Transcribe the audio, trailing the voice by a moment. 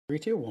Three,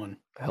 two, one.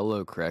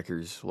 Hello,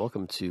 crackers.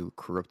 Welcome to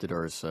Corrupted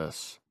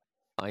RSS.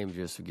 I am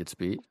Joseph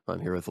Gitsbeat. I'm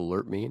here with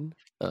Alert Mean,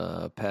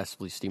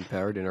 passively steam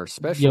powered, and our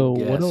special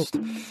guest,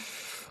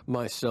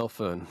 my cell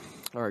phone.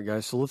 All right,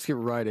 guys. So let's get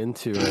right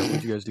into it.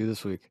 What'd you guys do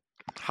this week?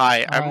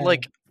 Hi, I'm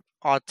like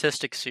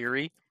autistic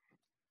Siri.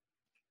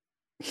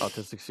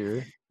 Autistic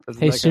Siri.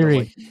 Hey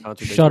Siri,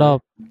 shut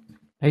up.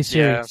 Hey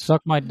Siri, Yeah.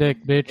 suck my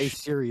dick, bitch. Hey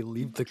Siri,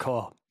 leave the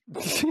call.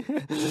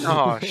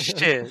 Oh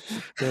shit!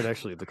 Don't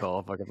actually leave the call.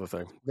 I'll fuck up the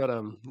thing. But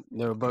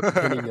no. But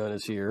Pennygun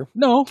is here.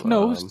 No,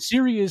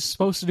 Siri is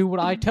supposed to do what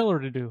I tell her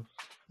to do.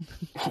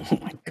 Oh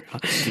my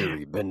god.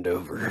 Siri, bend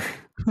over.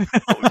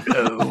 Oh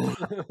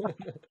no!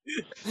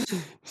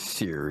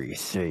 Siri,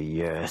 say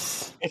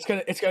yes. It's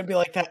gonna be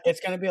like that. It's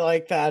gonna be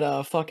like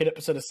that fucking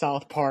episode of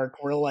South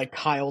Park where like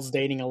Kyle's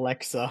dating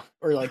Alexa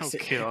or like was he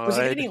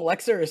dating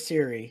Alexa or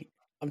Siri?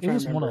 I'm It trying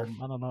was to one remember. of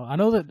them. I don't know. I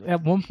know that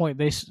at one point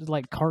they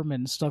like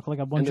Cartman stuck like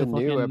a bunch In of the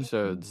fucking new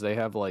episodes, they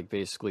have like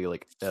basically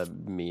like a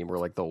meme where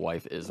like the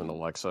wife is an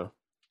Alexa.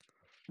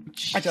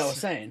 That's what I was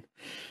saying.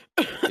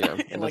 Yeah,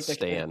 And, and like, that's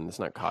Stan. It's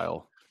not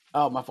Kyle.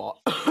 Oh, my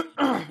fault.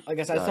 I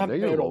guess I just haven't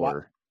been able to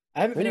watch.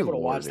 I haven't been able to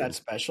watch that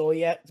special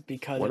yet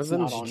because one it's of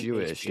not them's on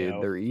Jewish, HBO.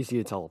 dude. They're easy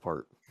to tell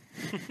apart.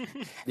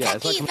 Yeah,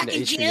 it's not coming to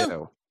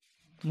HBO.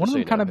 One of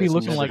them kind of be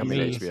looking like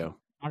me. HBO.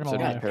 Not So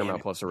gonna lie. it's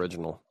Paramount Plus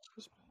original.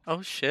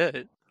 Oh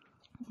shit!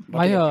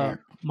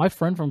 My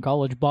friend from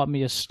college bought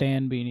me a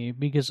Stan beanie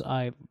because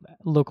I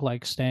look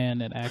like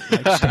Stan and act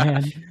like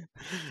Stan.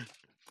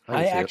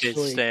 I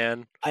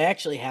Stan.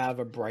 actually have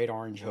a bright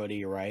orange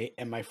hoodie, right?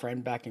 And my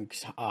friend back in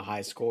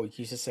high school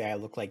used to say I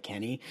look like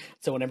Kenny.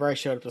 So whenever I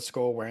showed up to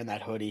school wearing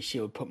that hoodie, she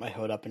would put my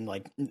hood up and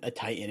like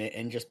tighten it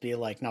and just be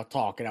like, "Now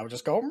talk," and I would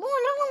just go.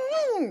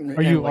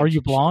 Are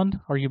you blonde?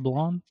 Are you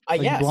blonde?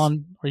 Yes.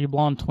 Are you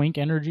blonde twink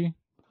energy?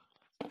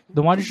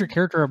 Then why does your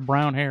character have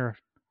brown hair?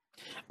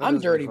 I'm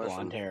dirty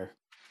blonde hair.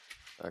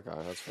 Okay,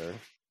 that's fair.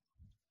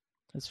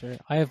 That's fair.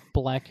 I have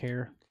black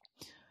hair.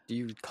 Do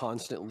you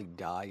constantly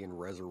die and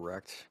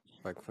resurrect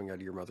by coming out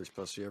of your mother's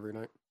pussy every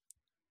night?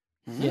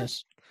 Mm-hmm.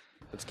 Yes.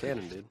 That's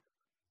canon, dude.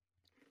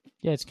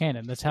 Yeah, it's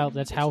canon. That's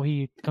how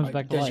he comes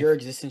back to life. Does your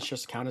existence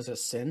just count as a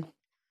sin?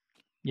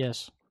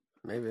 Yes.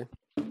 Maybe.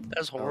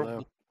 That's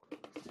horrible.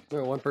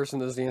 No, one person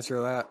knows the answer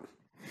to that.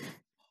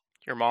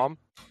 Your mom?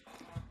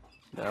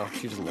 No,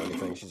 she doesn't know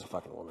anything. She's a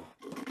fucking woman.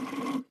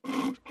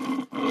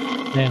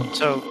 Damn.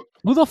 So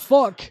Who the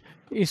fuck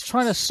is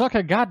trying to suck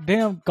a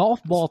goddamn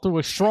golf ball through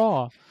a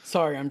straw?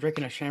 Sorry, I'm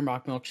drinking a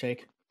Shamrock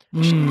milkshake.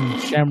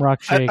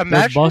 Shamrock shake.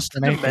 imagine if the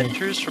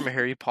Dementors from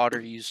Harry Potter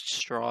used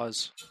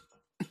straws.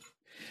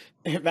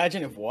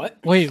 Imagine if what?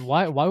 Wait,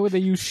 why would they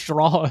use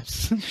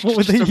straws? What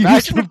would Just they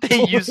imagine use if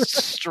they used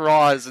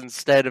straws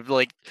instead of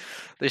like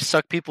they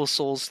suck people's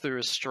souls through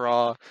a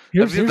straw.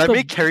 That'd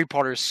make Harry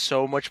Potter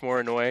so much more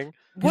annoying.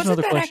 Wasn't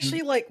that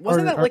actually like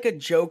like a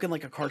joke in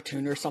like a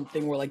cartoon or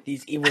something where like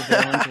these evil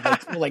villains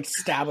would like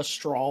stab a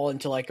straw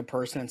into like a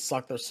person and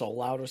suck their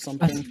soul out or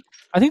something?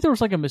 I think there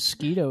was like a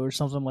mosquito or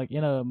something like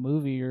in a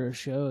movie or a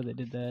show that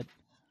did that.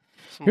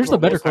 Here's the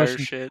better question.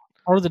 Shit.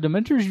 Are the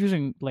Dementors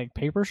using like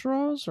paper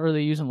straws or are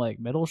they using like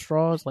metal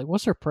straws? Like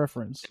what's their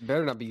preference? It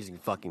better not be using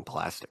fucking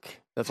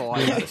plastic. That's all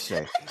I gotta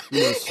say. You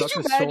know, Could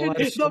you imagine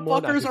if the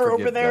fuckers are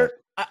over there?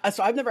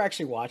 So I've never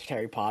actually watched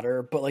Harry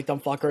Potter, but like them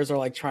fuckers are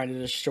like trying to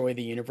destroy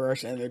the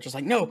universe, and they're just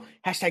like, no,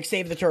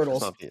 #save the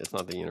turtles. It's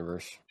not the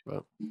universe,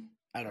 but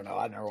I don't know.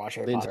 I've never watched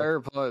Harry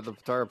Potter. The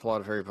entire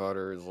plot of Harry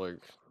Potter is like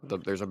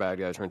there's a bad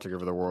guy trying to take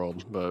over the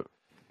world, but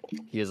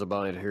he has a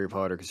bond to Harry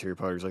Potter because Harry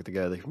Potter's like the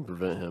guy that can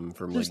prevent him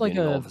from like getting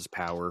all of his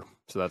power.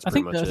 So that's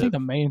pretty much it. I think the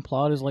main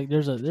plot is like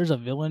there's a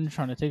villain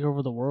trying to take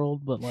over the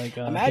world, but like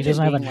he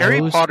doesn't have a Harry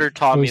nose, Potter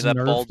taught me that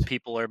nerfed. bald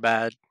people are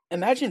bad.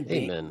 Imagine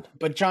being,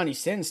 but Johnny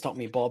Sins taught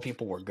me bald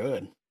people were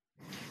good.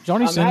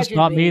 Johnny Sins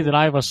taught me that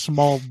I have a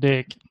small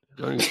dick.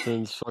 Johnny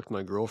Sins fucked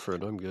my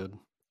girlfriend. I'm good.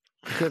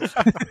 I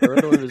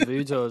read one of his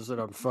videos that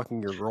I'm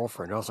fucking your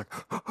girlfriend. I was like,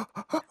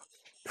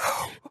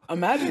 no.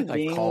 Imagine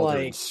being I called like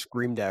her and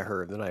screamed at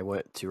her, and then I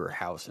went to her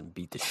house and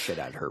beat the shit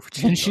out of her.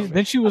 Then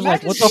she was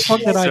like, "What the fuck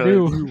did I do?"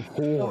 You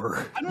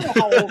whore. I don't know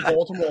how old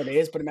Baltimore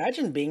is, but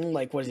imagine being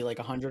like, what is he, like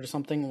 100 or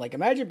something? Like,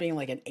 imagine being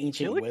like an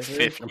ancient wizard.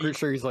 50. I'm pretty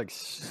sure he's like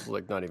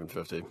not even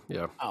 50.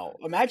 Yeah. Oh,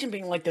 imagine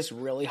being like this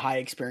really high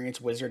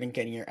experienced wizard and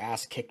getting your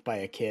ass kicked by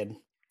a kid.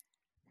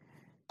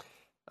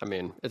 I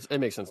mean, it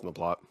makes sense in the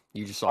plot.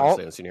 You just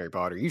obviously haven't seen Harry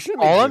Potter. You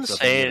shouldn't. All I'm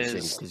saying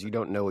is because you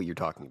don't know what you're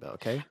talking about.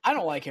 Okay. I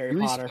don't like Harry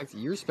Potter.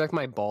 You respect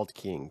my bald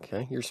king.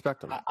 Okay, you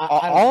respect him. I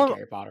don't like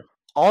Harry Potter.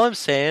 All I'm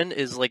saying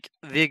is like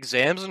the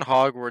exams in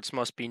Hogwarts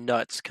must be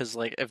nuts because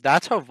like if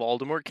that's how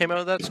Voldemort came out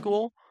of that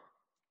school,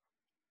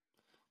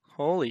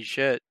 holy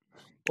shit.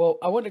 Well,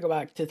 I want to go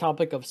back to the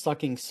topic of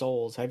sucking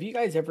souls. Have you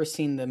guys ever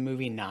seen the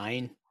movie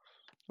 9?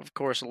 Of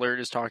course, Alert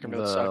is talking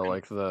about sucking.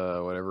 Like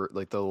the whatever,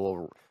 like the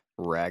little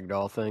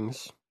ragdoll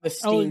things. The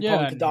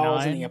steampunk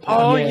dolls in the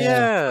Oh apocalypse.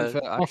 yeah.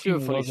 I actually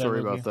have a funny story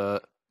about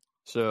that.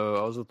 So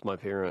I was with my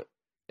parent,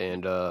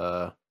 and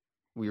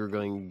we were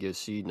going to go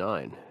see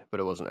 9, but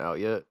it wasn't out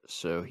yet.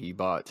 So he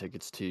bought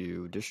tickets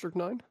to District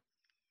 9.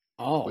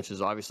 which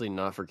is obviously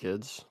not for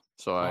kids.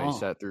 So I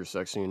sat through a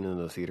sex scene in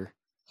the theater.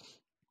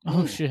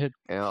 Oh shit!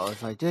 And I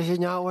was like, "This is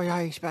not what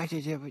I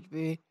expected it would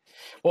be."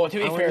 Well, to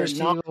be fair,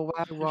 just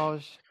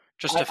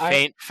a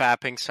faint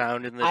fapping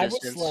sound in the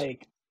distance.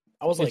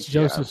 I was like, it's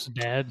Joseph's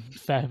dad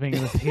fapping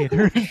in the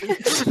theater.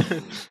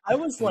 I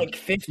was like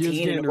 15. He was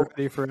getting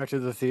ready for after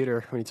the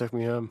theater when he took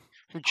me home.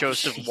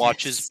 Joseph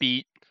watches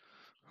beat.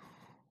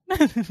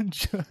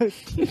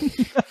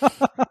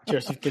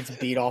 Joseph gets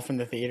beat off in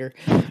the theater.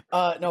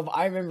 No, but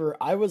I remember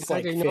I was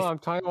like, I'm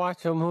trying to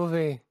watch a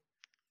movie.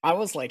 I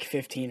was like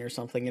 15 or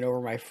something, and over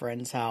my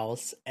friend's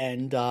house,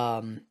 and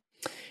we're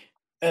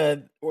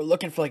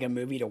looking for like a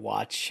movie to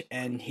watch,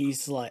 and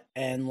he's like,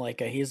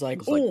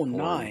 oh,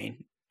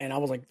 9. And I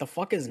was like, the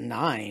fuck is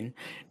 9?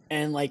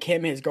 And like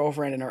him, his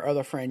girlfriend, and our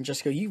other friend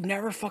just go, you've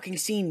never fucking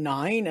seen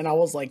 9? And I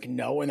was like,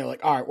 no. And they're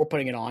like, all right, we're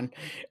putting it on.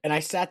 And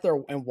I sat there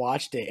and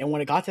watched it. And when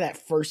it got to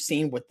that first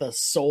scene with the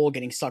soul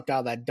getting sucked out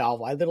of that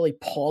doll, I literally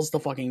paused the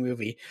fucking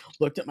movie,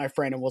 looked at my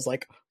friend, and was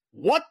like,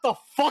 what the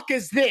fuck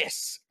is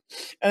this?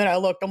 And then I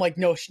looked, I'm like,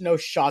 no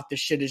shot,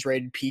 this shit is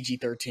rated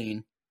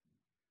PG-13.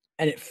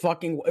 And it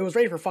was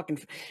rated for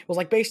it was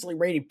like basically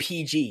rated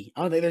PG.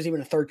 I don't think there's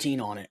even a 13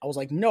 on it. I was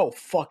like, no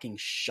fucking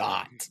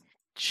shot.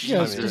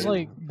 Yeah, it's just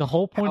like the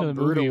whole point of the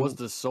movie was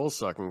the soul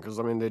sucking, because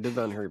I mean they did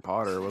that in Harry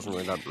Potter. It wasn't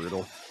really that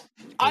brutal.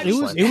 It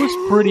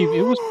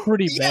was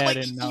pretty bad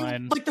in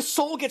 9. Like the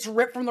soul gets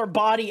ripped from their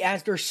body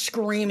as they're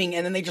screaming,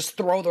 and then they just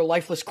throw their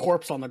lifeless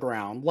corpse on the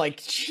ground.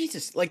 Like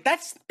Jesus, like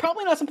that's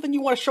probably not something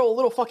you want to show a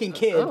little fucking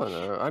kid. I don't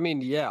know. I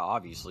mean, yeah,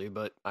 obviously,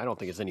 but I don't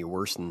think it's any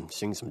worse than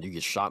seeing somebody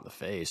get shot in the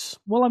face.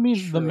 Well, I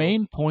mean, the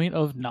main point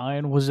of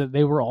 9 was that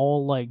they were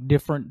all like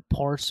different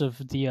parts of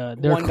their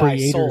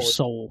creator's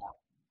soul.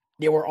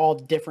 They were all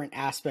different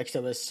aspects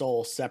of his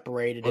soul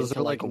separated. Was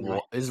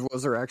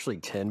there actually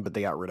 10, but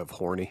they got rid of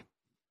Horny?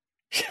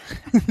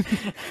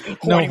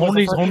 No,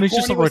 Horny's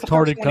just a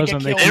retarded cousin.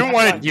 They didn't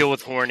want to deal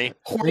with Horny.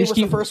 Horny was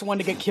the first one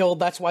to get killed.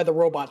 That's why the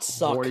robots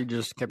suck. Horny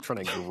just kept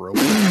trying to grow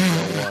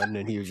one,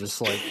 and he was just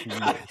like,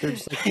 they're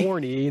just like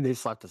Horny, and they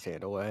slapped his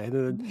hand away,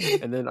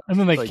 and then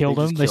they killed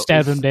him. They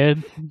stabbed him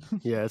dead.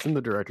 Yeah, it's in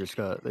the director's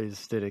cut. They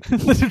just did it.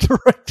 The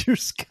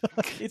director's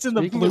cut. It's in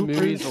the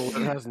blueprint. Movies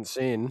that hasn't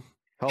seen.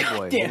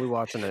 Hellboy, we'll be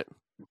watching it.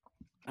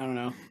 I don't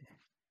know.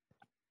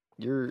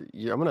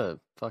 I'm gonna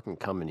fucking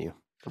come in you.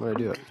 I'm gonna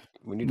do it.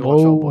 We need to watch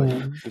Hellboy.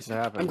 It needs to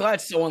happen. I'm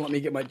glad someone let me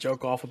get my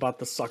joke off about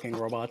the sucking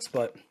robots,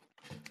 but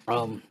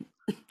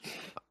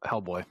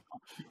Hellboy.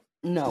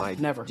 No,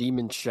 never.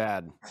 Demon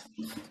Chad.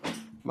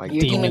 My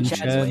Demon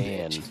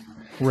Chad.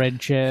 Red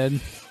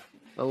Chad.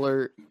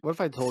 Alert. What if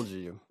I told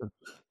you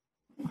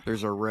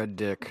there's a red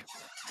dick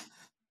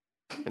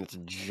and it's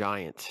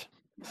giant?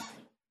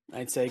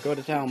 I'd say go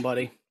to town,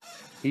 buddy.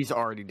 He's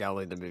already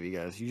downloaded the movie,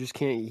 guys. You just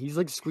can't. He's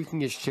like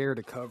squeaking his chair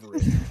to cover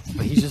it,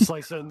 but he's just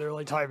like sitting there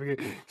like typing it.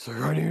 So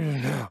I need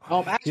it now.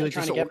 Oh, I'm actually he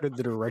just ordered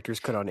the director's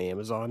cut on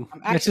Amazon.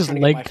 That's his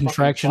leg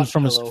contractions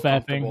from his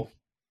fapping.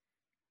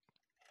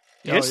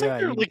 You guys think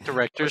they're like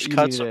director's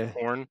cuts of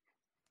porn?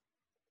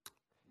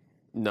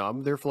 No,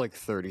 I'm there for like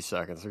 30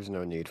 seconds. There's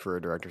no need for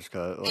a director's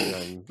cut.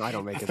 Like, I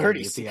don't make it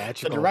 30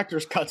 theatrical. The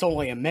director's cut's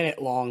only a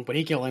minute long, but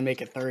he can only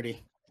make it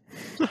 30.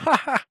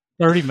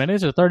 30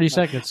 minutes or 30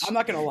 seconds? I'm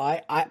not gonna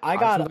lie. I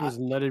got it was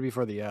nutted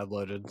before the ad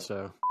loaded.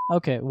 So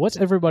okay, what's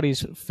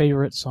everybody's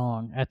favorite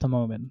song at the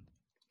moment?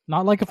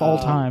 Not like of all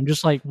time,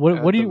 just like what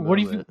have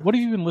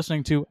you been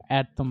listening to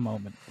at the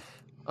moment?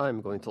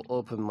 I'm going to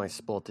open my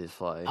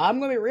Spotify.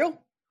 I'm gonna be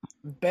real.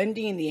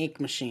 Bendy and the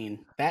Ink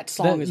Machine. That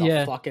song is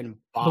a fucking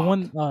bop. The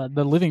one,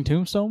 the Living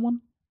Tombstone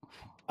one.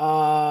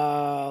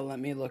 Let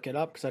me look it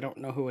up because I don't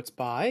know who it's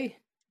by.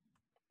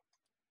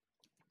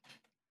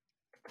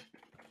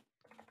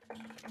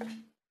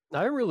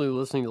 I'm really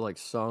listening to like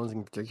songs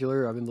in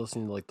particular. I've been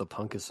listening to like the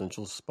Punk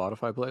Essentials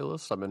Spotify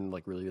playlist. I've been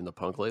like really into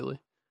punk lately.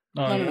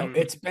 No.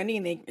 It's Bendy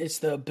and it's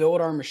the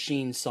Build Our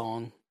Machine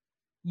song.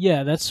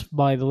 Yeah, that's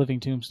by the Living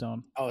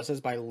Tombstone. Oh, it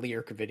says by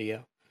Lyric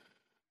Video.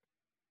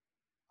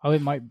 Oh,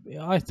 it might be.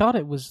 I thought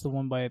it was the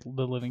one by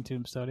the Living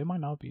Tombstone. It might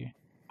not be.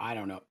 I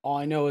don't know. All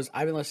I know is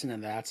I've been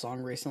listening to that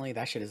song recently.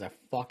 That shit is a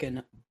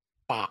fucking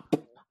bop.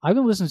 I've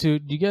been listening to.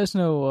 Do you guys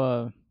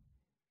know?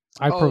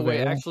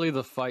 Wait, actually,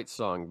 the Fight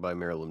song by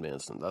Marilyn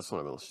Manson. That's what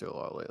I've been listening to a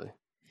lot lately.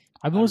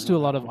 I've been listening to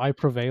a lot of I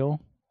Prevail,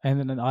 and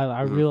then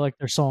I really like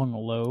their song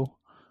Low.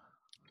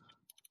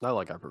 I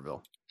like I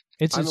Prevail.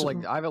 I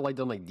haven't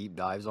done like deep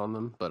dives on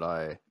them, but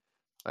I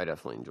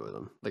definitely enjoy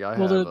them. Like I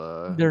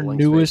have their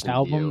newest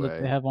album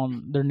that they have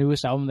on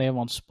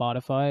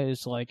Spotify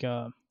is like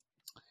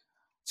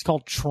it's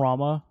called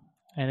Trauma,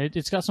 and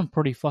it's got some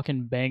pretty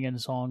fucking banging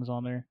songs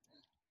on there.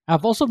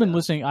 I've also been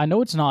listening. I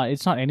know it's not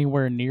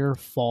anywhere near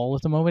fall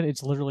at the moment.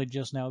 It's literally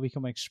just now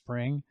becoming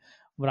spring.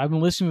 But I've been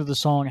listening to the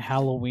song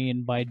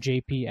Halloween by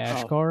J.P.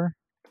 Ashkar.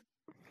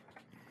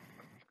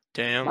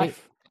 Damn. I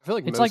feel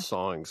like most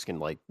songs can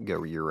like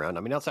go year round.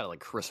 I mean, outside of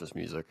like Christmas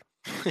music.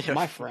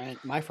 My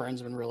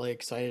friend's been really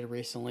excited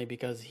recently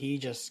because he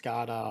just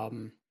got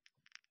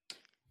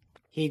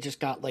He just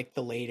got like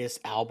the latest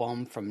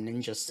album from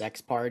Ninja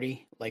Sex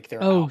Party, like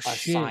their Oh, a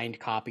shit. signed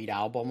copied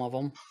album of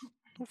them.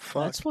 Oh,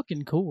 fuck. That's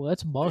fucking cool.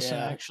 That's bussin',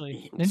 Yeah.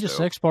 actually. That's Ninja dope.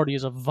 Sex Party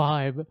is a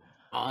vibe.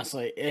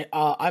 Honestly,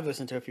 I've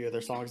listened to a few of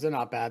their songs. They're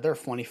not bad. They're a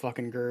funny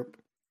fucking group.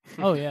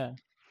 Oh, yeah.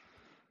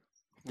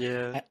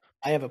 Yeah.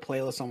 I have a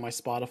playlist on my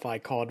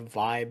Spotify called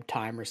Vibe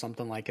Time or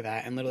something like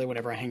that. And literally,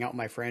 whenever I hang out with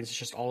my friends, it's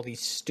just all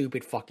these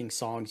stupid fucking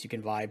songs you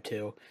can vibe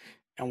to.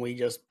 And we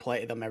just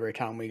play them every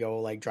time we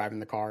go, like, drive in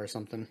the car or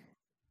something.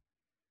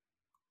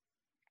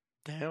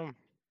 Damn.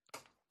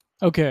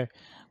 Okay.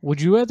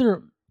 Would you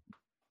rather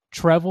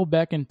travel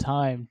back in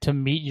time to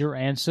meet your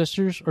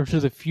ancestors or to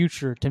the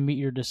future to meet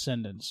your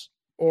descendants?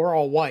 Or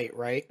all white,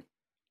 right?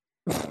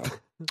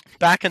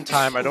 Back in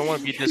time, I don't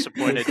want to be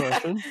disappointed.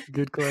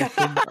 Good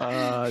question.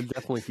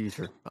 Definitely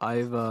future.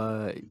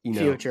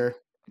 Future.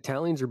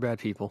 Italians are bad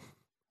people.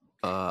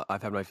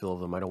 I've had my fill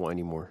of them. I don't want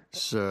any more.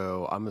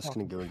 So I'm just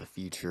gonna go in the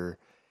future,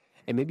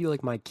 and maybe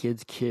like my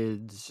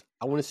kids.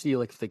 I want to see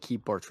like if they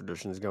keep our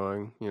traditions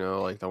going. You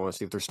know, like I want to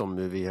see if they're still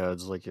movie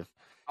heads. Like if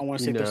I want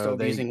to see if they're still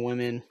abusing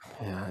women.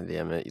 Yeah,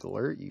 damn it,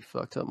 Alert! You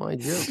fucked up my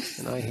joke,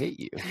 and I hate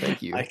you.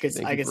 Thank you. I could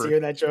see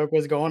where that joke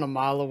was going a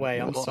mile away.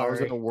 I'm sorry. I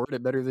was gonna word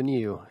it better than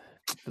you.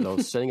 I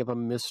was setting up a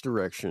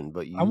misdirection,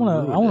 but you. I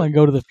wanna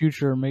go to the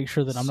future and make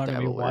sure that I'm not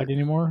gonna be white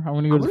anymore. I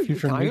want to go to the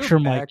future and make sure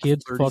my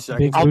kids fuck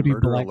big booty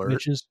black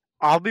bitches.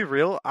 I'll be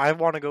real. I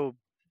want to go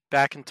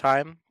back in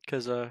time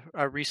because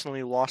I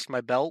recently lost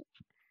my belt.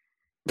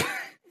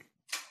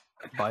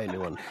 Buy a new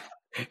one.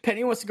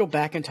 Penny wants to go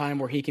back in time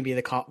where he can be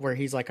where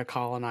he's like a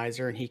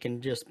colonizer and he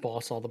can just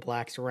boss all the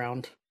blacks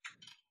around.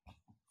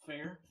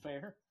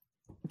 Fair.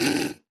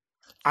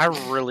 I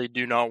really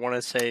do not want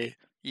to say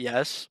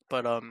yes,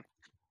 but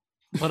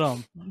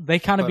they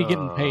kind of be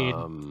getting paid.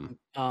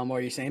 What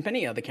are you saying,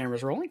 Penny? The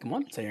camera's rolling. Come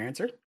on, say your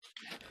answer.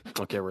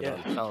 Okay, we're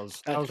done.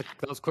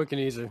 That was quick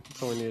and easy.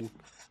 That's all we need.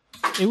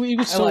 It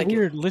was so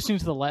weird listening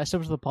to the last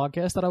episode of the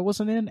podcast that I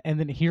wasn't in, and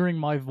then hearing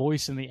my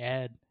voice in the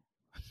ad.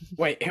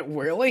 Wait,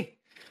 really?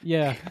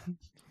 Yeah.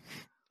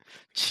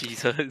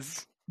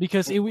 Jesus.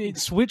 Because it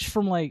switched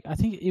from like I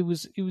think it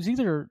was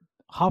either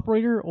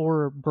Operator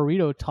or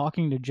Burrito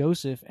talking to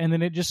Joseph, and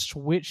then it just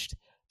switched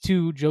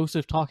to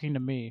Joseph talking to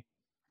me.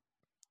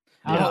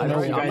 Yeah,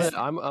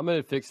 I'm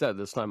gonna fix that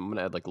this time. I'm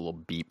gonna add like a little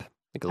beep.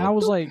 I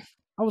was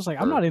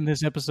like, I'm not in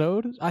this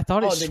episode. I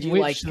thought it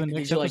switched to the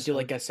next episode. Do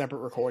like a separate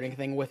recording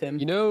thing with him?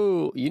 You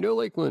know,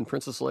 like when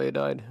Princess Leia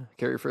died,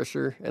 Carrie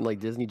Fisher, and like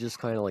Disney just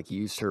kind of like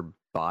used her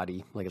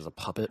body like as a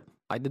puppet.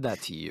 I did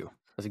that to you.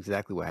 That's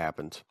exactly what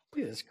happened.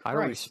 Jesus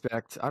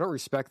Christ. I don't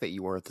respect that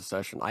you weren't at the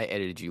session. I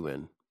edited you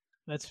in.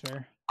 That's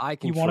fair.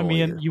 You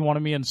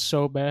wanted me in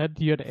so bad.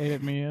 You had to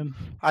edit me in.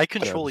 I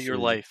control your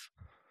life.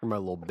 You're my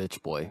little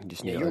bitch boy. You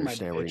just need to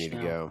understand where you need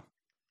to go.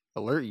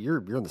 Alert,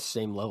 you're on the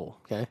same level,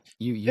 okay?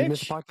 You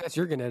miss the podcast,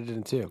 you're gonna edit it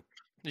in too.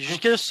 You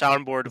should get a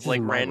soundboard of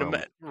like random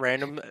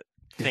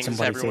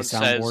things everyone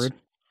says.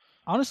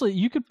 Honestly,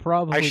 you could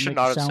probably I should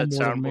not have said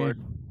soundboard.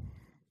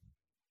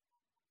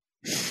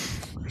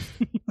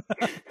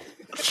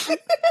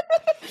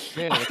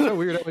 Man, it's so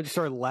weird. I just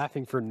started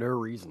laughing for no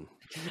reason.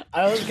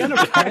 I was gonna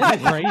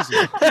press crazy.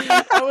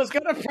 I was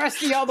gonna press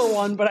the other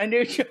one, but I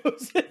knew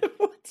Joseph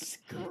would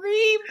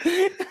scream.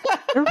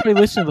 Everybody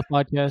listen to the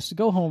podcast.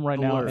 Go home right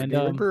now. And do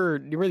you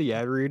remember the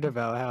ad read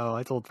about how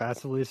I told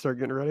Passively to start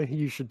getting ready?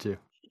 You should too.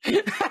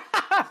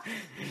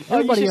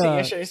 Everybody,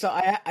 so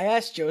I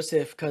asked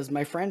Joseph because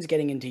my friend's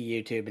getting into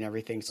YouTube and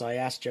everything. So I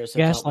asked Joseph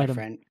to help my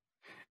friend.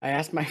 I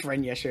asked my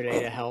friend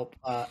yesterday to help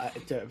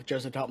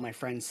Joseph to help my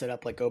friend set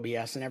up like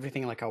OBS and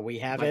everything, like how we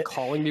have it.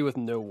 Calling me with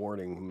no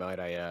warning, might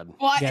I add?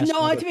 Well,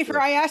 to be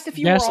fair, I asked if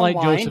you were online.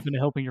 Gaslight Joseph into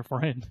helping your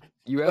friend.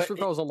 You asked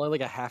if I was online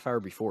like a half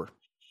hour before.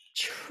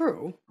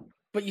 True,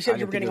 but you said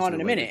you were getting on in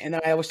a minute, and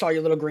then I saw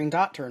your little green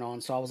dot turn on,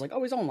 so I was like,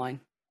 "Oh, he's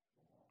online."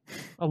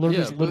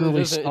 Alert's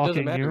literally stalking it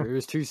doesn't matter. you. It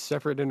was two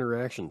separate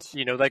interactions.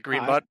 You know that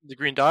the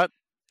green dot?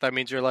 That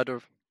means you're allowed to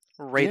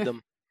raid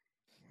them.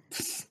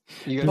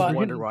 You guys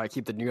wonder why I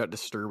keep the Do Not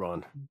Disturb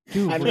on.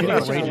 Dude,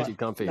 too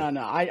comfy.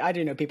 No, I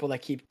do know people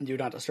that keep Do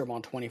Not Disturb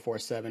on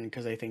 24/7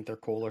 because they think they're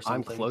cool or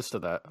something.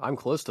 I'm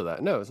close to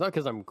that. No, it's not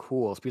because I'm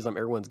cool. It's because I'm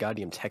everyone's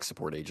goddamn tech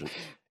support agent.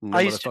 No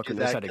I used to do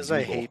that because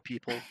I hate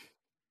people.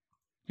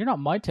 You're not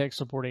my tech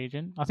support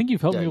agent. I think you've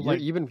helped me with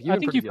like. I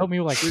think you've helped me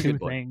with like two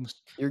things.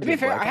 To be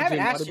fair, I haven't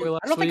asked you.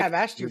 I don't think I've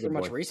asked you for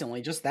much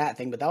recently. Just that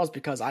thing, but that was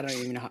because I don't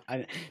even know.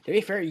 To be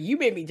fair, you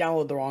made me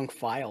download the wrong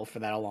file for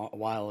that a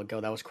while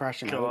ago. That was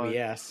crashing my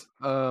OBS.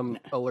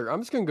 Alert!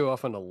 I'm just gonna go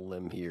off on a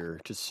limb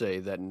here to say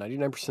that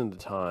 99% of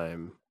the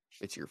time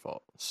it's your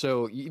fault.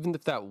 So even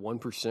if that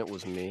 1%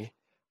 was me,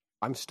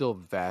 I'm still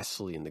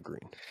vastly in the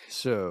green.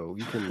 So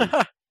you can.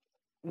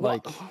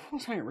 What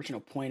was my original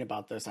point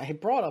about this? I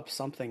had brought up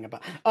something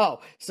about.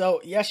 Oh,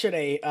 so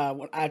yesterday,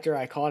 after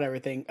I called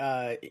everything,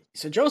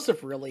 so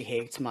Joseph really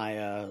hates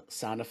my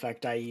sound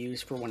effect I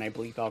use for when I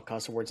bleep out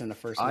cuss words in the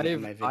first minute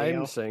of my video. I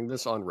am saying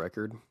this on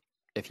record.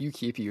 If you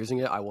keep using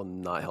it, I will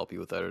not help you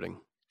with editing.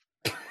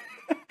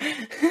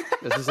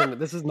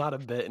 This is not a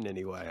bit in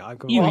any way.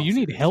 You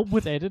need help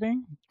with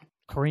editing?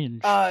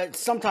 cringe.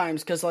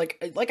 Sometimes, because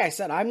like I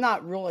said, I'm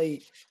not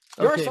really.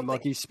 Okay,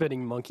 monkey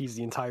spinning monkeys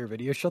the entire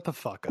video. Shut the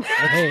fuck up.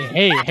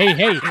 Hey!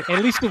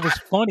 At least it was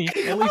funny.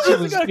 At least I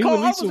was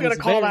gonna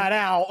call that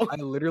out. I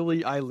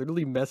literally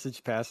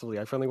messaged passively.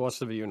 I finally watched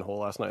the video in whole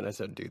last night, and I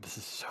said, "Dude, this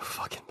is so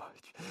fucking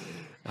much."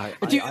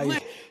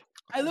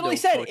 I literally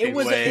said it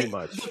was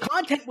the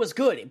content was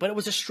good, but it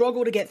was a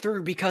struggle to get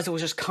through because it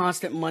was just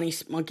constant monkey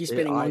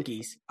spinning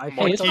monkeys.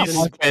 Monkeys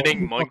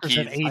spinning monkeys.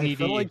 I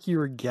felt like you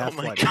were gaslighting.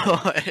 Oh my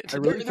god! I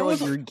really felt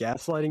like you were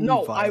gaslighting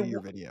me via your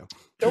video.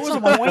 There was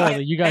a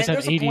point. You guys have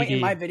ADD. There's a point in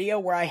my video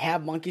where I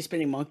have monkey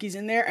spinning monkeys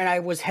in there, and I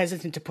was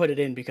hesitant to put it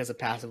in because of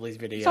Passively's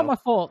video. It's not my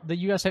fault that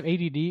you guys have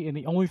ADD, and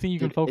the only thing you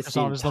can focus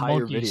on is the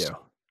monkeys.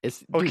 Video.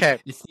 It's okay.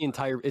 It's the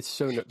entire. It's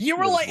so. You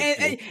were like,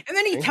 and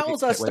then he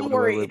tells us, "Don't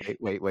worry."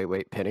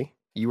 Wait, Penny.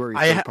 You are a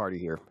third party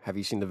here. Have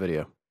you seen the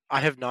video? I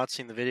have not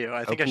seen the video.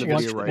 I think I should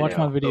watch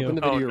my video. Open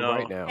the video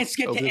right now. And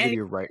skip Open the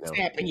video right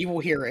now. And you will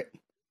hear it.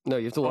 No,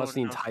 you have to watch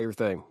the entire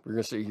thing.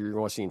 You're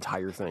gonna watch the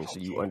entire thing so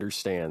you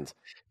understand.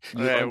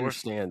 You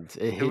understand.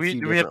 Do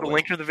we have the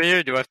link to the video?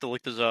 Or do I have to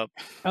look this up?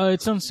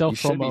 It's on self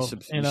promo.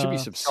 You should be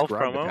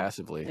subscribed to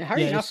Passively. Yeah, how are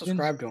you not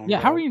subscribed to him? Yeah,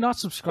 how are you not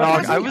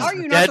subscribed? I was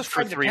dead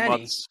for 3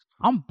 months.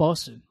 I'm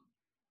busted.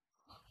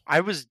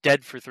 I was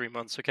dead for 3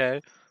 months.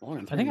 Okay.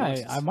 I think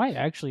I might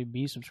actually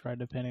be subscribed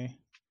to Penny.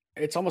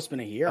 It's almost been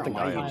a year on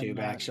my YouTube,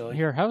 actually.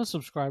 Here, have a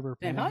subscriber.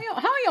 Damn, how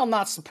y'all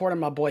not supporting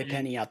my boy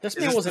Penny out? This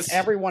man was in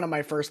every one of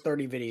my first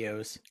 30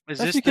 videos. Is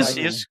this the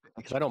CS?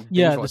 Because I don't.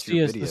 The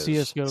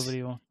CS:GO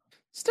video.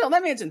 Still,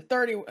 that man's in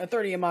 30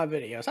 of my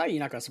videos. How are you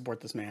not gonna support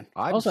this man?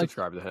 I'm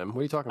subscribed to him. What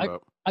are you talking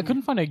about? I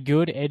couldn't find a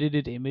good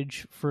edited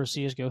image for a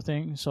CS:GO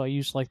thing, so I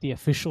used like the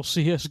official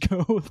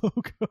CS:GO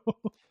logo.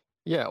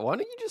 Yeah, why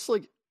don't you just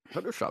like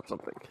Photoshop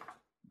something?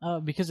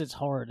 Because it's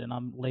hard and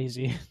I'm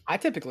lazy. I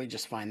typically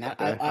just find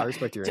that. Okay, I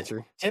respect your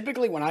answer.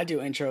 Typically, when I do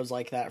intros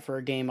like that for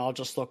a game, I'll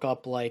just look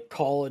up like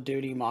Call of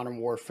Duty Modern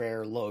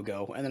Warfare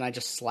logo, and then I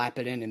just slap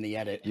it in the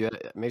edit. Yeah,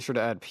 make sure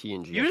to add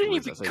PNG. You didn't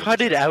even cut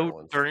it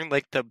out during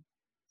like the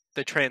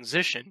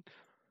transition.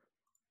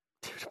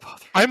 Dude,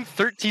 I'm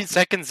 13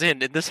 seconds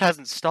in, and this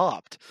hasn't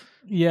stopped.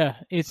 Yeah,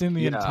 it's in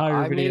the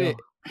entire video.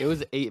 It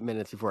was 8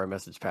 minutes before I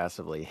messaged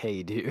Passively,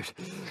 "Hey, dude,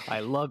 I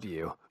love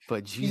you,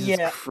 but Jesus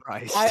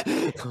Christ." But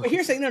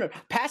here's the thing, no.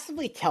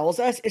 Passively tells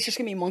us it's just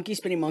going to be monkey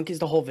spinning monkeys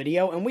the whole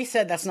video, and we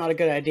said that's not a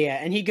good idea.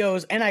 And he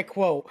goes, and I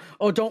quote,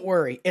 "Oh, don't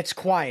worry, it's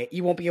quiet.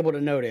 You won't be able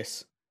to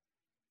notice."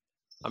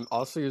 I'm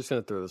also just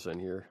going to throw this in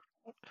here.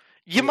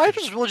 You might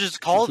as well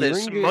just call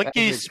this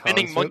monkeys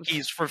spinning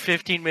monkeys for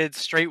 15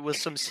 minutes straight with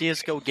some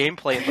CS:GO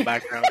gameplay in the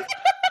background.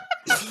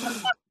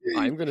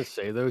 I'm going to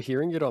say, though,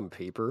 hearing it on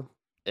paper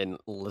and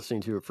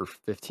listening to it for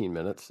 15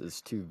 minutes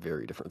is two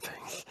very different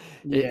things.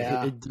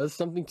 It does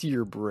something to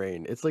your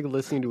brain. It's like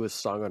listening to a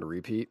song on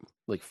repeat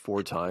like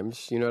 4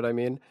 times. You know what I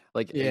mean?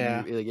 Like,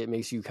 it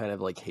makes you kind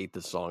of like hate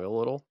the song a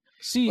little.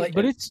 See,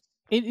 but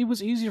it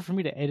was easier for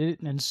me to edit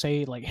and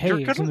say like, "Hey,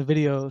 it's in the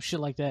video," shit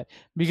like that.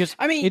 Because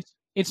I mean,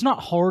 it's not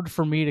hard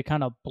for me to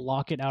kind of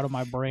block it out of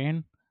my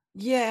brain.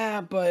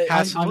 Yeah, but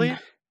passively.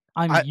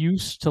 I'm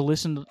used to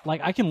listen to,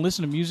 like, I can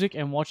listen to music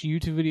and watch a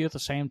YouTube video at the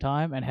same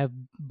time and have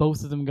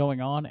both of them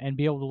going on and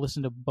be able to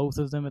listen to both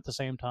of them at the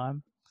same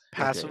time.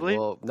 Passively? Okay,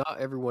 well, not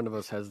every one of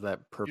us has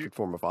that perfect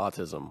form of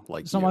autism.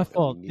 Like, it's not my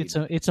fault. It's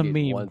a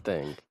meme. One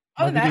thing.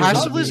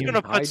 Passively is going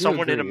to put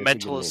someone in a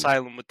mental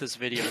asylum with this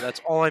video.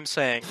 That's all I'm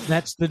saying.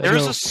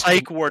 There's a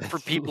psych ward for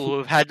people who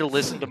have had to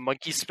listen to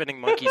monkey spinning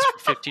monkeys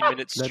for 15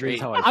 minutes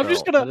straight. I'm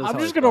just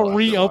gonna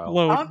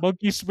re-upload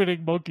monkey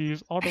spinning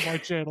monkeys onto my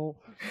channel.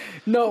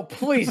 No,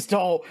 please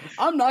don't.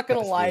 I'm not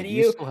gonna lie to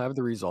you. You still have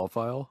the resolve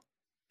file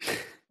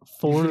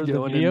for the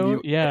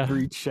video? Yeah.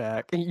 Every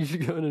track, and you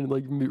should go in and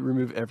like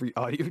remove every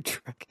audio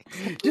track.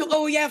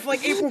 Oh yeah, for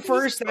like April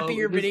 1st, that'd be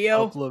your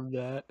video. Upload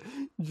that.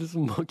 Just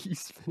monkey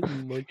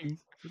spinning monkeys.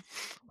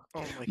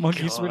 Oh my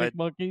monkey spinning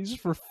monkeys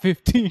for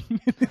 15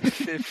 minutes.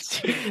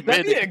 15 minutes.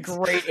 That'd be a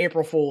great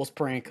April Fool's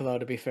prank, though.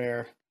 To be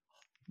fair.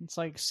 It's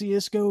like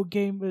CS:GO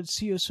game, but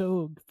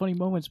CS:GO Funny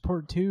Moments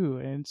Part 2,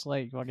 and it's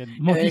like fucking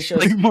monkeys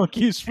spinning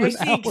monkeys for an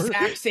hour. It's the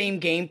exact same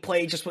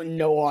gameplay, just with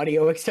no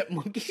audio except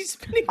monkeys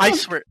spinning. I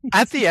swear,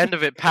 at the end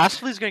of it,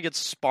 Passively is gonna get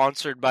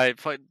sponsored by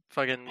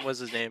fucking what's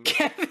his name?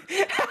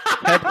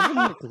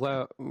 Clevin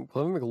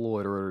McLeod, or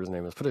whatever his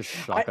name is. Put a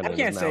shotgun in his mouth.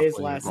 I can't say his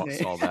last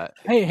name. All that.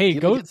 Hey,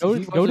 go to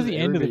the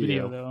end of the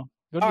video though.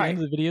 Go to the end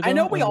of the video. I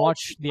know we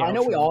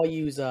all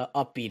use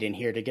Upbeat in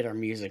here to get our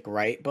music,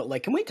 right? But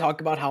like, can we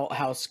talk about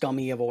how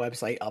scummy of a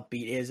website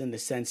Upbeat is in the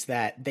sense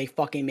that they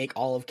fucking make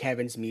all of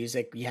Kevin's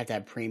music you have to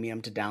have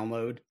premium to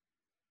download?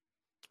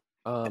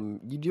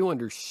 You do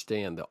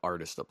understand the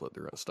artists upload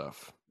their own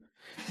stuff.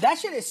 That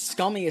shit is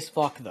scummy as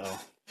fuck, though.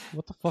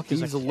 What the fuck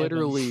is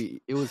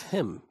literally? It was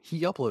him.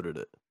 He uploaded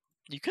it.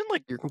 You can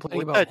you're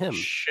complaining about him.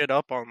 Shit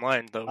up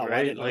online though, right?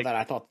 I didn't know that.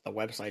 I thought the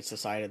websites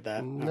decided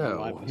that.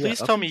 No,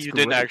 please tell me you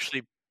didn't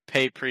actually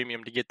pay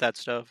premium to get that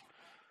stuff.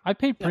 I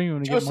paid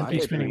premium to get monkey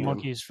spinning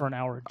monkeys for an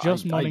hour.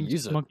 Just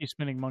monkey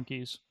spinning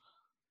monkeys.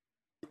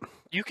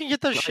 You can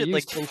get that shit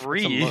like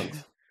free.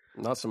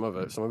 Not some of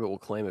it. Some of it will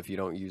claim if you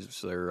don't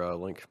use their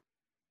link.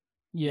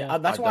 Yeah,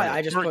 that's why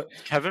I just put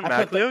Kevin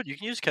MacLeod. You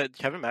can use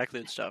Kevin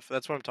MacLeod stuff.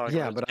 That's what I'm talking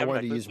about. Yeah, but I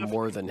wanted to use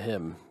more than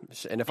him.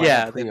 And if I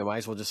have premium, I might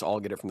as well just all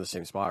get it from the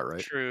same spot,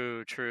 right?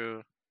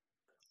 True.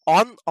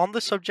 On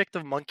the subject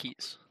of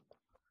monkeys.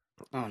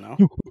 Oh no.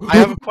 I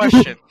have a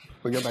question.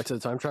 We go back to the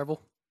time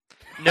travel?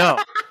 No.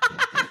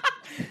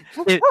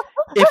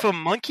 If a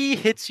monkey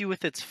hits you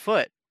with its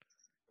foot,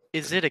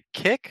 is it a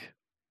kick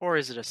or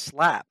is it a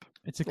slap?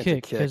 It's a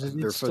kick because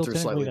their foot are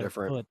slightly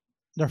different.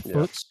 Their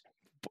foots.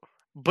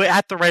 But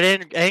at the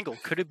right angle,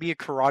 could it be a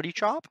karate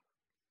chop?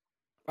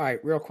 All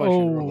right, real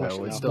question. No,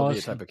 it'd still be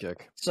a type of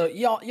kick. So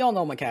y'all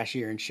know my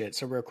cashier and shit.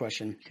 So real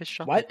question.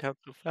 Why down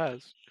so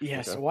fast?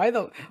 Yes. Yeah, so why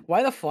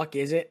the fuck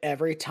is it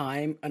every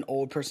time an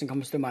old person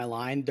comes through my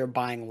line, they're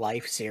buying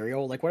Life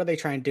cereal? Like, what are they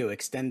trying to do?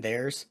 Extend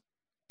theirs?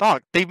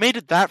 Dog, they made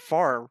it that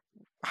far.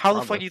 How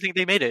the fuck do you think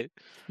they made it?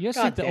 Yes,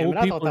 like the old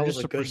people are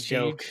just a good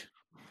joke.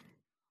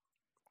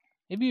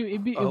 It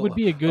would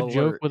be a good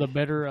joke with a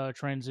better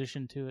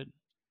transition to it,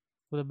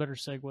 with a better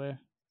segue.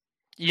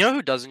 You know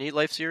who doesn't eat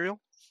Life cereal?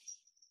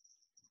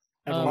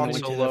 Everyone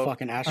went to the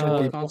fucking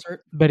Astroworld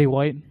concert. Betty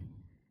White.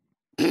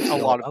 A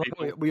lot of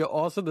people. We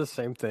all said the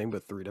same thing,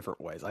 but 3 different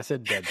ways. I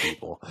said dead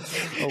people.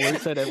 We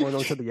said everyone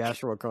went to the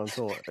Astroworld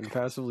concert, and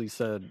passively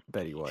said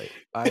Betty White.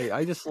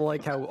 I just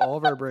like how all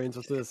of our brains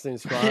went to the same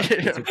spot.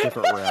 It's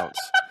different routes.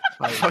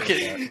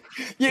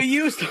 You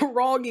used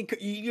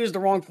the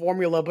wrong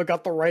formula, but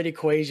got the right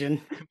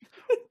equation.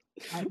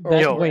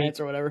 Or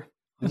answer or whatever.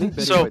 I think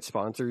Betty White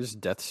sponsors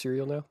Death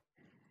cereal now.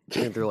 I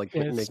think they're like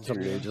making something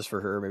new just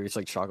for her. Maybe it's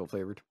like chocolate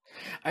flavored.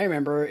 I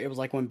remember it was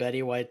like when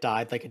Betty White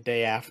died, like a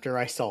day after.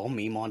 I saw a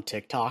meme on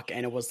TikTok,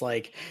 and it was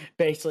like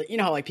basically, you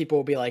know how like people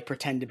will be like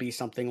pretend to be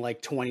something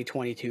like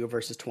 2022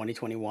 versus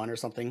 2021 or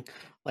something,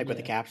 like with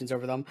the captions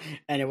over them,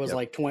 and it was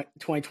like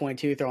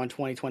 2022 throwing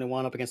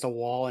 2021 up against a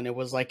wall, and it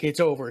was like,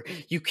 it's over,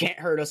 you can't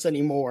hurt us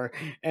anymore,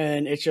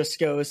 and it just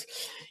goes,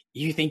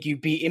 you think you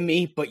beaten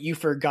me, but you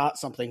forgot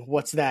something.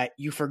 What's that?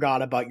 You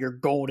forgot about your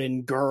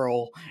golden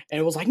girl.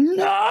 And it was like,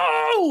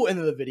 no! And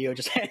then the video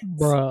just ends.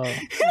 Bro.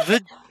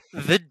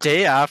 The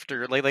day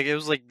after, like it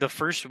was like the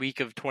first week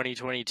of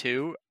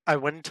 2022, I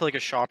went into like a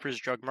Shoppers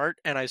Drug Mart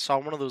and I saw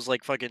one of those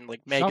like fucking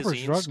like magazines.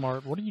 Shoppers Drug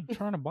Mart? What are you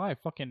trying to buy?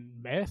 Fucking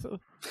meth?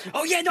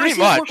 Oh yeah, no, I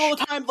see it work all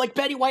the time. Like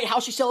Betty White, how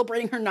she's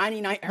celebrating her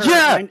 99.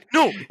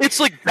 No, it's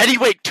like Betty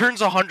White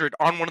turns 100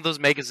 on one of those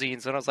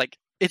magazines, and I was like,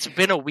 it's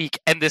been a week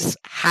and this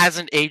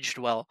hasn't aged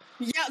well.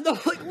 Yeah, no,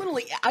 like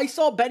literally, I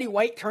saw Betty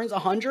White turns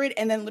 100,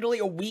 and then literally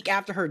a week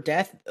after her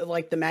death,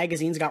 like the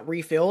magazines got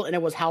refilled, and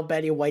it was how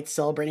Betty White's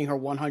celebrating her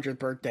 100th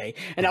birthday.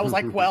 And I was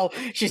like, well,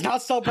 she's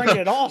not celebrating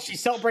it at all.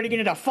 She's celebrating it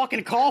in a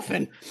fucking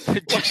coffin.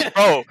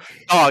 Bro,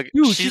 dog,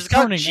 she's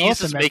got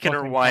Jesus making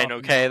her wine. Coffin.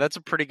 Okay, that's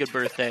a pretty good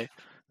birthday.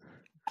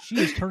 She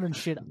is turning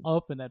shit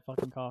up in that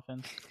fucking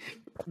coffin.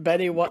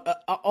 Betty,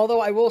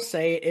 although I will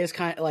say it is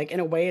kind of like, in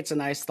a way, it's a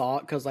nice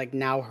thought, because like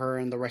now her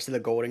and the rest of the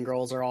Golden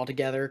Girls are all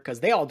together, because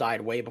they all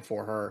died way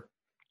before her,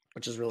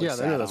 which is really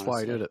sad. Yeah, that's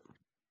why I did it.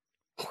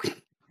 Okay,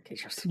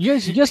 Joseph. You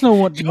guys know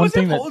what? Joseph one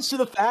thing holds to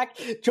the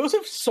fact.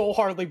 Joseph so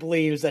hardly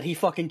believes that he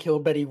fucking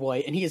killed Betty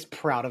White, and he is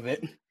proud of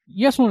it.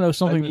 You guys want to know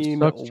something?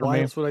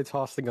 Why else would I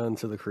toss the gun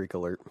to the creek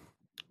alert?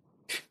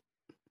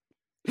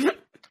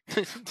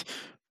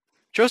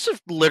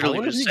 Joseph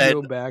literally just said,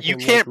 you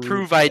can't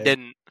prove I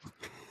didn't.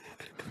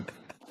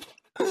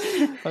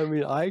 I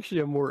mean, I actually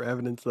have more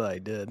evidence that I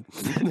did.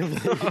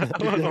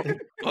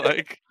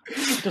 Like,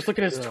 just look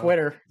at his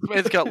Twitter.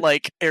 Man's got,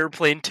 like,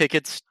 airplane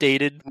tickets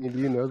dated. Do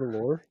you know the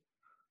lore?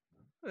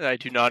 I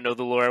do not know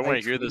the lore. I want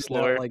to hear this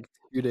lore. Like,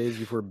 2 days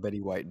before Betty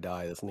White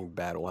died, that something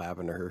bad will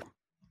happen to her.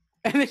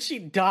 And then she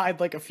died,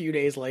 like, a few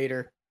days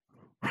later.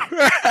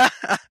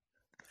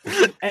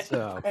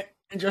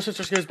 And Joseph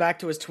just goes back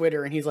to his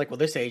Twitter, and he's like, well,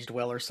 this aged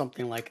well, or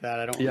something like that.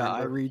 I don't remember.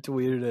 I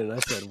retweeted it, and I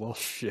said, well,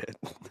 shit.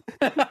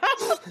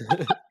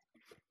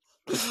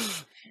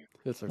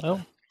 It's okay.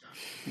 Well,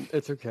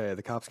 it's okay.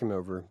 The cops came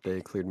over.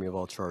 They cleared me of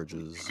all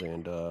charges,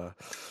 and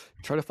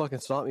try to fucking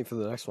stop me for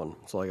the next one.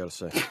 That's all I gotta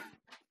say.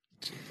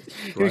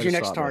 Who's your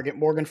next target?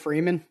 Morgan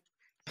Freeman?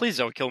 Please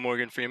don't kill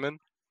Morgan Freeman.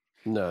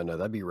 No,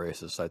 that'd be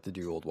racist. I have to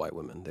do old white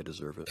women. They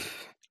deserve it.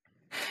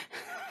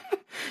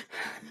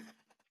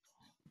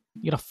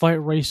 You gotta fight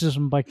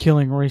racism by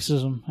killing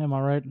racism. Am I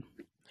right?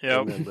 Yeah,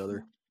 amen,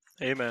 brother.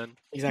 Amen.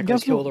 Exactly.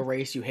 Kill the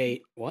race you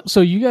hate. What?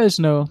 So you guys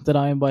know that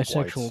I am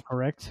bisexual,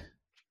 correct?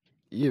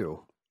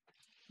 You?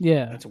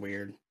 Yeah. That's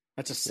weird.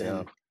 That's a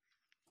sin.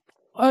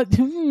 Yeah.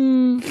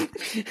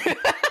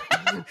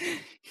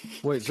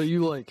 Wait, so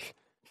you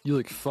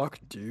like fuck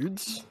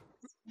dudes?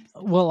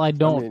 Well, I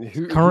don't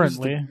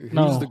currently.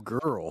 Who's the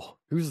girl?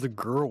 Who's the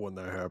girl when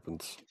that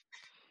happens?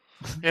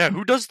 Yeah,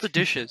 who does the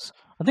dishes?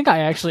 I think I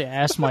actually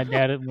asked my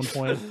dad at one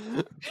point.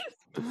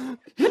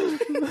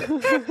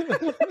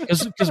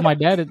 Because my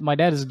dad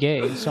is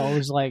gay, so I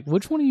was like,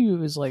 which one of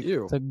you is like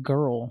the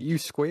girl? You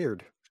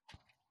squared.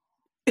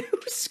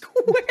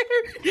 Squared.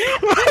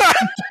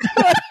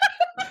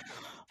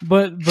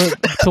 But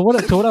to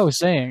what I was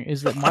saying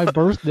is that my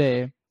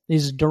birthday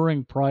is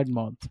during Pride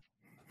Month.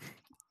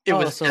 It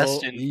was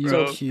destined,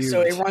 bro.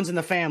 So it runs in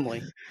the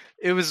family.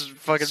 It was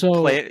fucking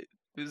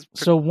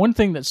So one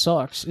thing that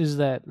sucks is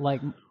that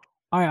like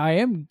I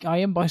am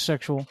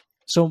bisexual.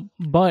 So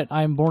but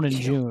I am born in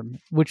June,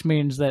 which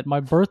means that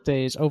my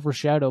birthday is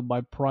overshadowed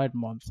by Pride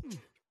Month.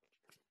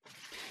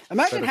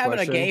 Imagine having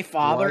a gay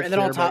father and then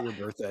on top your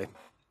birthday.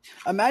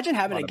 Imagine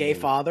having a gay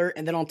father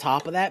and then on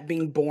top of that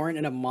being born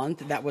in a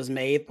month that was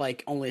made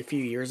like only a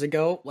few years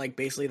ago. Like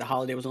basically the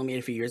holiday was only made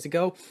a few years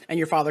ago, and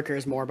your father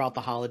cares more about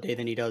the holiday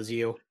than he does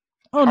you.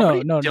 Oh, How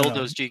many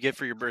dildos do you get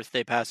for your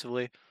birthday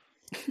passively?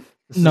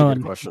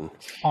 None. Question.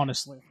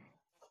 Honestly.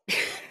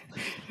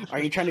 Are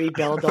you trying to be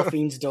Belle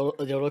Delphine's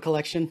dildo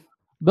collection?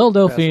 Belle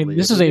Delphine,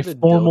 this is a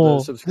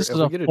formal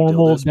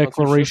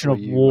declaration of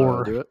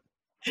war.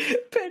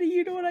 Penny,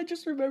 you know what I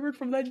just remembered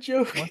from that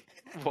joke?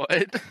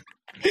 What?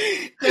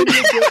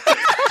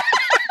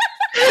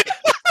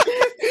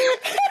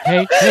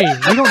 Hey,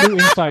 we don't do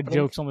inside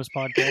jokes on this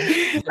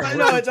podcast.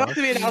 No, it's not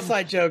to be an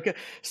outside joke.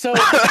 So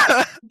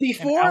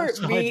before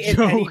me and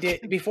Penny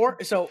did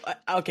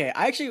okay,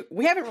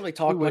 we haven't really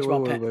talked much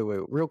about Penny.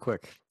 Wait, real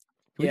quick.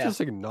 Can we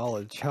just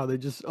acknowledge how they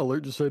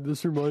Alert just said,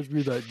 this reminds me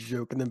of that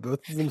joke, and then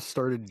both of them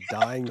started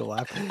dying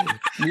laughing.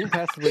 Me and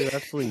Passively have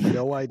absolutely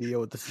no idea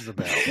what this is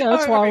about. Yeah,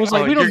 that's why I was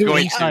like, we don't do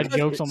inside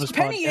jokes on this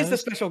Penny podcast. is the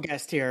special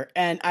guest here,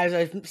 and as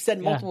I've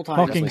said multiple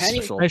times, fucking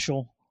Penny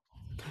special.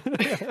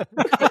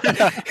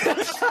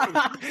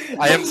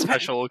 I am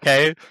special,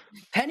 okay?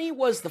 Penny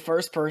was the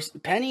first person.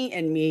 Penny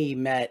and me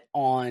met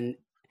on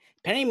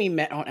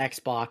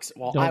Xbox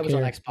while I was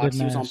on Xbox.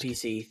 He was on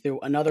PC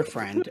through another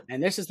friend.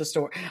 And this is the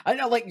story. I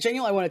know, like,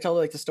 genuinely, I want to tell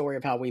like the story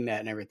of how we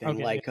met and everything.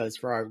 Because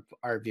for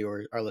our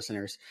viewers, our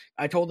listeners,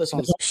 I told this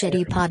on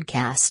Shitty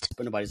podcast,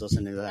 but nobody's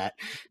listening to that.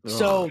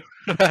 So,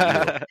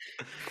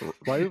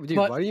 why do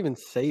you even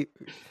say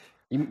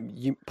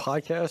you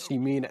podcast?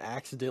 You mean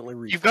accidentally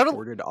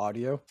recorded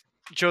audio?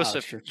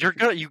 Joseph,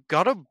 you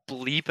gotta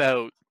bleep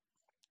out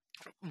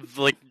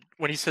like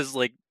when he says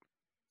like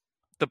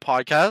the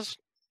podcast.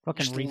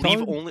 Fucking leave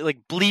only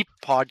like bleep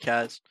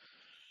podcast.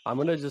 I'm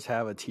gonna just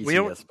have a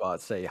TCS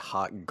bot say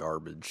hot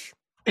garbage.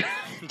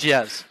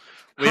 Yes,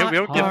 we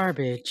don't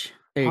garbage.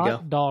 There you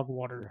go. Dog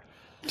water.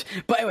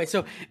 But anyway,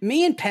 so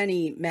me and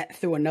Penny met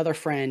through another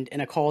friend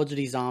in a Call of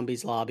Duty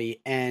Zombies lobby,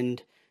 and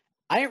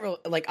I didn't really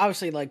like.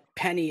 Obviously, like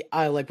Penny,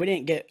 we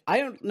didn't get. I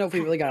don't know if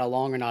we really got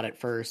along or not at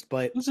first,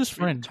 but who's this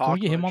friend? Can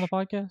we get him on the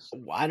podcast?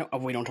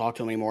 We don't talk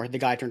to him anymore. The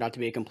guy turned out to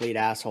be a complete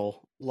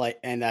asshole. Like,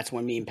 and that's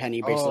when me and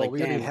Penny basically.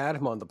 We already had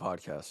him on the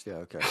podcast.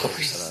 Yeah, okay,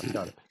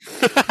 got it.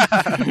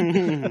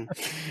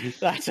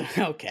 That's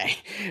okay,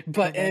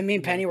 but and me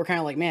and Penny were kind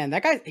of like, man,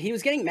 that guy. He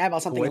was getting mad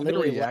about something. The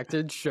way he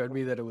reacted showed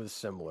me that it was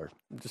similar.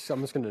 I'm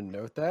just going to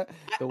note that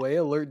the way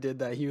Alert did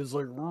that, he was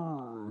like,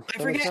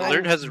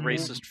 Alert has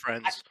racist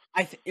friends.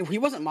 He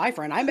wasn't my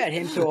friend. I met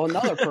him through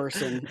another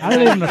person. I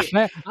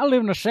live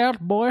in the South,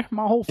 boy.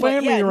 My whole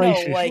family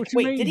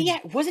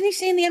racist. Wasn't he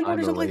saying the N-word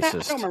or something like that? I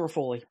don't remember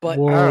fully, but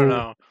I don't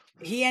know.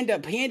 He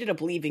ended up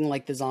leaving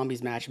like the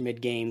Zombies match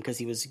mid-game because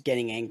he was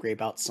getting angry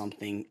about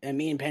something. And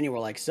me and Penny were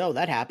like, so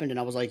that happened. And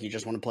I was like, you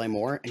just want to play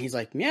more? And he's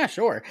like, yeah,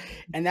 sure.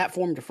 And that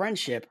formed a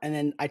friendship. And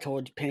then I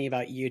told Penny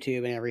about YouTube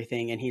and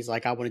everything. And he's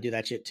like, I want to do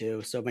that shit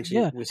too. So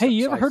eventually, hey,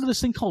 you ever heard of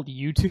this thing called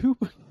YouTube?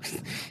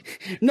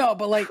 No,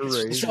 but like,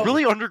 it's a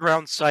really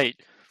underground site.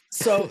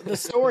 So the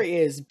story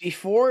is,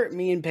 before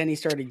me and Penny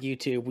started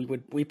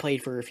YouTube, we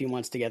played for a few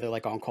months together,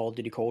 like on Call of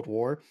Duty Cold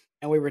War.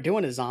 And we were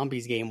doing a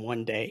Zombies game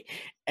one day.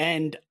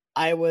 And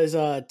I was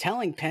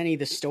telling Penny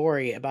the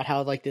story about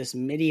how like this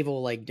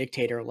medieval like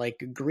dictator, like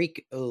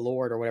Greek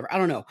lord or whatever, I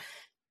don't know.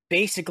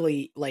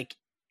 Basically, like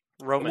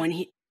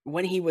Roman.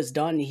 When he was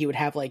done, he would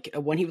have like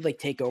when he would like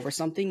take over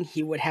something,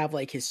 he would have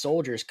like his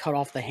soldiers cut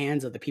off the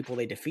hands of the people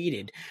they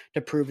defeated to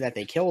prove that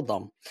they killed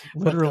them.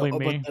 Literally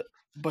me.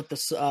 But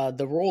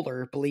the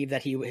ruler believed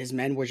that his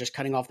men were just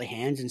cutting off the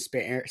hands and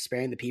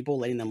sparing the people,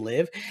 letting them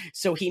live.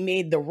 So he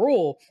made the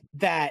rule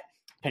that.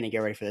 Penny, get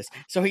ready for this.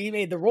 So he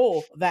made the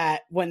rule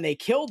that when they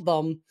killed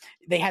them,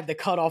 they had to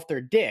cut off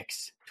their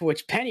dicks, to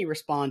which Penny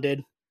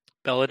responded,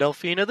 Bella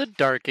Delphine of the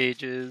Dark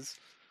Ages.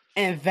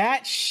 And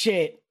that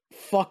shit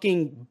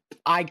fucking,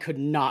 I could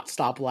not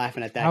stop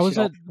laughing at that how shit. Was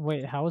that?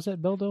 Wait, how is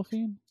that Belle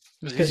Delphine?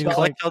 Because he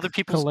collects other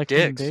people's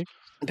dicks.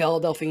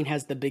 Bella Delphine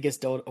has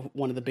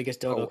one of the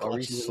biggest dildo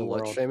collections in the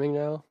world. Are we slut-shaming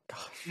now?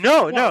 Gosh.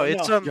 No,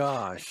 it's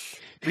Gosh.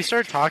 We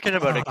started talking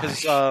about it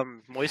because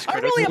Moist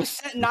I'm really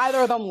upset neither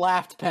of them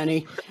laughed,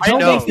 Penny. I know.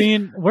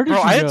 Delphine, where did you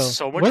go? I had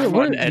so much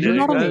fun editing. You're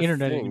not on the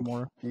internet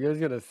anymore. You guys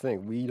gotta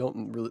think. We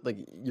don't really like.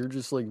 You're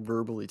just like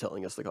verbally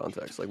telling us the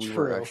context. Like we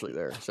were actually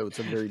there, so it's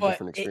a very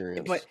different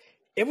experience.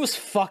 It was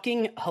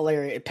fucking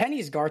hilarious.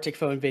 Penny's Gartic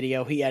phone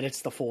video. He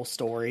edits the full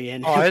story,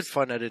 and I had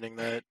fun editing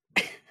that.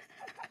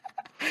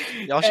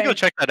 Y'all should go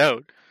check that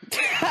out.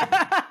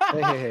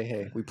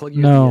 Hey! We plug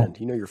you at the end.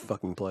 You know your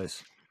fucking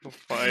place.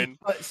 Fine.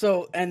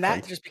 And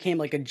that just became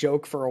like a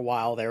joke for a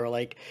while. They were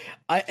like,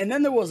 and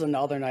then there was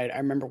another night. I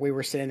remember we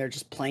were sitting there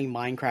just playing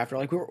Minecraft. Or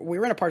like we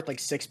were in a park like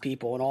 6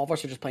 people, and all of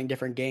us are just playing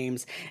different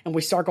games. And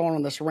we start going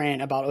on this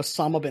rant about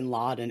Osama bin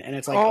Laden, and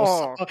it's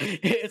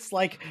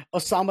like,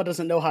 Osama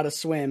doesn't know how to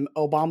swim.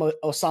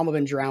 Osama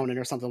been drowning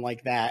or something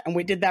like that. And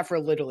we did that for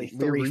literally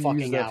 3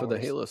 fucking hours. For the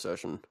Halo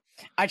session.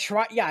 I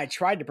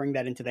tried to bring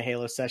that into the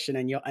Halo session,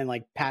 and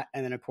Pat,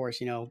 and then of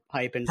course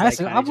Hype and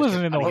Psych. I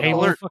wasn't in the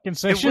Halo fucking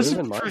session. It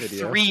wasn't for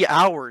 3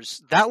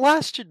 hours. That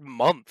lasted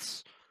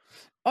months.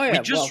 Oh yeah, we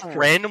just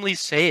randomly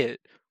say it.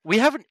 We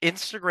have an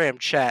Instagram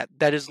chat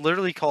that is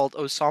literally called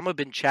Osama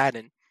bin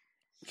Chattin.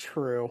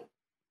 True.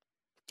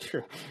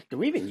 Do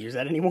we even use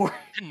that anymore?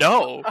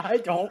 No, I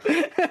don't.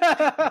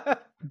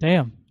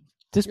 Damn,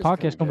 this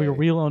podcast gonna be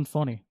real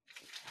unfunny.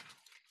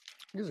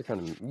 You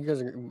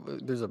guys are.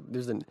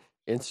 There's an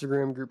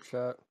Instagram group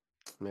chat,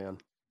 man.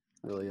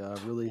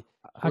 Really.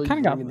 I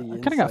kind of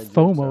got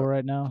FOMO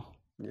right now.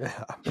 Yeah.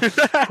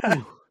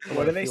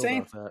 What are they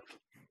saying?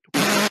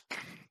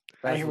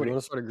 You want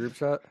to start a group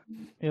chat?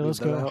 Yeah, let's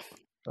go.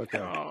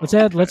 Okay.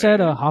 Let's add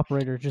a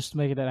operator just to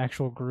make it an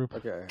actual group.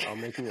 Okay, I'm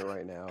making it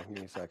right now. Give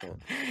me a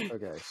second.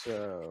 Okay,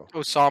 so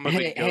Osama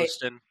bin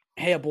ghosting.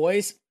 Hey,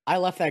 boys! I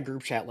left that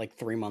group chat like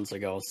 3 months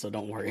ago, so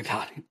don't worry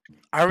about it.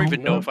 I don't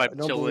even know if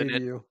I'm still in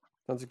it.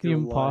 Sounds like the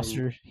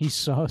imposter. He's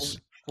sus.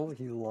 Sounds like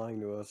he's lying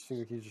to us. I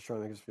think he's just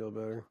trying to make us feel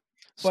better.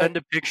 Send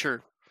a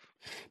picture.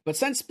 But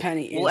since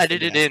Penny, we'll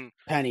edit it in.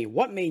 Penny,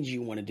 what made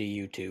you want to do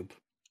YouTube?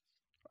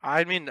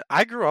 I mean,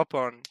 I grew up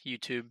on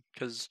YouTube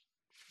because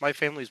my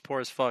family's poor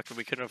as fuck and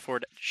we couldn't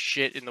afford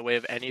shit in the way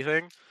of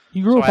anything.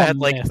 You grew up on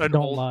meth,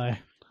 don't lie.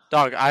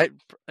 Dog,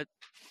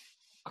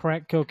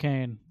 crack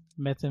cocaine,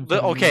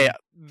 methamphetamine. Okay,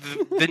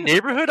 the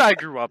neighborhood I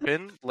grew up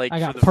in, like I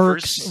got for the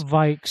perks,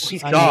 Vikes.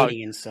 He's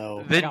Canadian,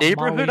 so the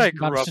neighborhood I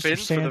grew up in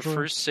for the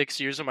first 6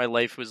 years of my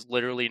life was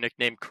literally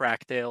nicknamed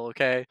Crackdale.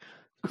 Okay,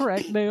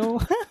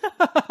 Crackdale.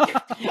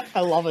 I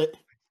love it.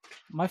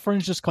 My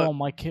friends just call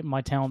my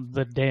town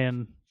the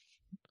Den.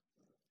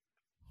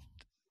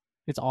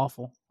 It's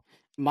awful.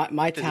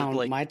 My town,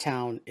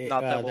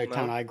 the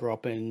town I grew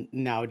up in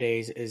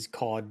nowadays is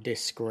called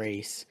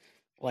Disgrace.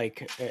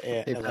 Like,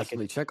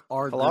 check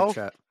our group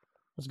chat.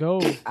 Let's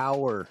go.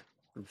 Our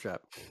group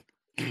chat.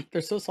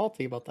 They're so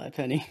salty about that,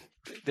 Penny.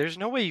 There's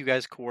no way you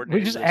guys coordinate.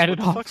 We just added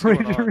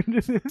operator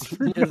into this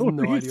for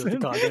no idea what the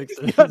context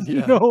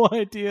is. No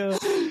idea.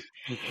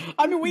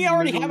 I mean, we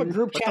already have a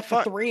group chat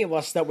for 3 of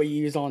us that we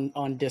use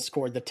on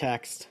Discord, the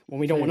text, when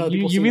we don't want other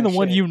people. You mean the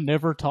one you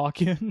never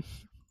talk in?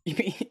 You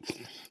mean?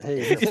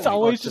 It's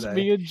always just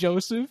me and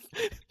Joseph.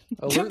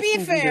 To be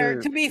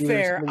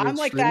fair, I'm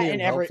like that in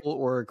every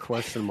or a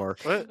question mark.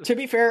 To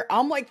be fair,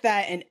 I'm like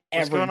that in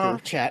every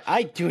group chat.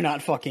 I do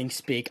not fucking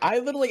speak. I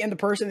literally am the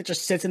person that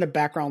just sits in the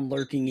background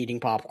lurking,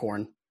 eating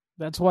popcorn.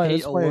 That's why.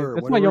 Hey, that's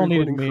why y'all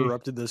needed me.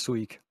 Corrupted this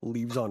week.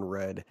 Leaves on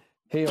red.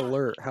 Hey,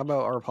 alert! How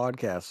about our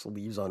podcast?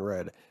 Leaves on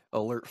red.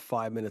 Alert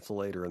 5 minutes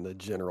later in the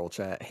general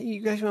chat. Hey,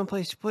 you guys want to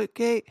play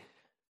Splitgate?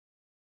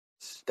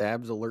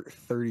 Stabs alert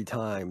 30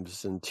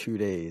 times in 2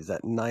 days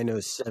at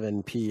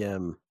 9:07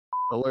 p.m.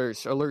 Alert!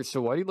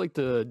 So why do you like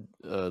the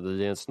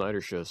Dan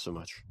Snyder show so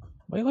much?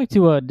 Why do you like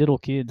to diddle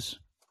kids?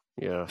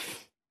 Yeah.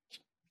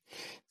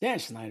 Dan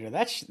Snyder,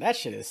 that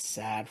shit is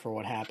sad for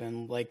what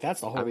happened. Like,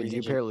 that's the whole reason. You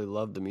apparently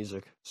loved the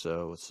music,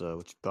 so what's your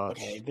thoughts?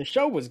 Okay, the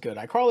show was good.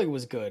 iCarly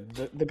was good.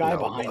 The guy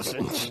behind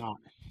it was not.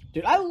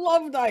 Dude, I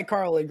loved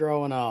iCarly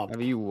growing up.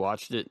 Have you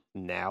watched it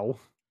now?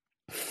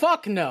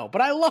 Fuck no,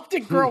 but I loved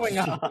it growing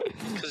up.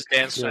 Because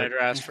Dan Snyder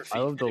asked for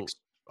feedback.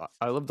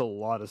 I loved a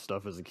lot of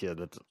stuff as a kid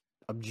that's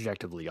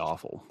objectively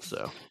awful.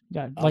 So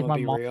yeah, like my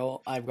mom.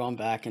 Real, I've gone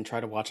back and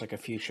tried to watch like a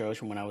few shows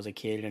from when I was a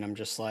kid, and I'm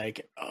just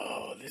like,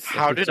 oh, this.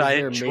 How did I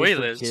enjoy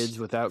this? Kids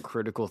without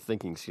critical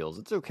thinking skills.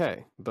 It's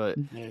okay, but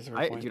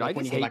I when you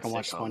go back and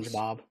watch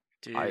SpongeBob.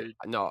 Dude.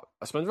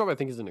 SpongeBob I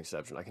think is an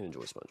exception. I can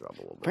enjoy SpongeBob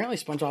a little bit. Apparently,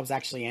 SpongeBob's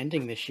actually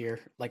ending this year,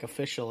 like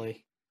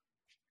officially.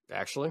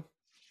 Actually,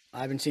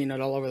 I've been seeing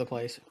it all over the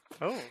place.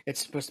 Oh,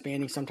 it's supposed to be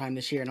ending sometime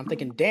this year, and I'm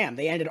thinking, damn,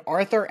 they ended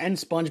Arthur and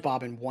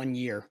SpongeBob in 1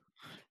 year.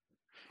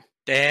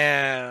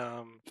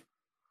 Damn.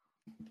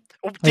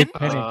 Oh, didn't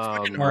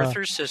fucking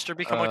Arthur's sister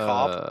become a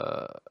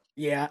cop?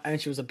 Yeah, and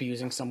she was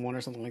abusing someone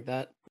or something like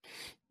that.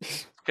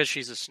 Because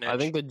she's a snitch. I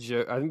think the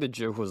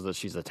joke was that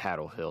she's a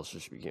tattletale, so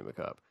she became a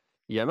cop.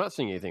 Yeah, I'm not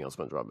seeing anything else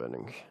SpongeBob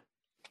ending.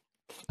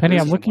 Penny,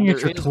 I'm looking at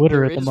your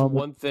Twitter at the moment.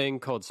 One thing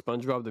called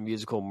SpongeBob the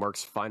Musical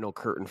marks final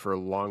curtain for a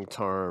long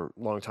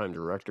time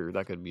director.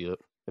 That could be it,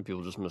 and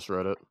people just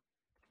misread it.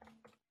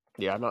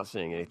 Yeah, I'm not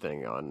seeing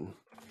anything on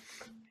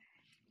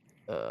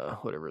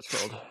whatever it's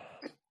called.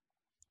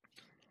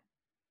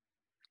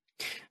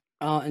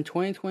 In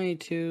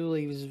 2022,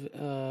 leaves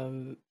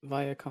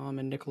Viacom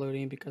and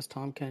Nickelodeon because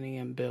Tom Kenny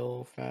and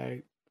Bill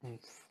I don't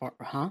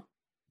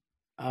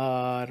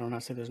know how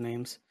to say those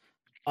names.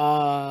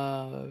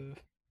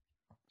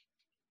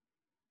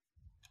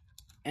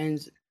 And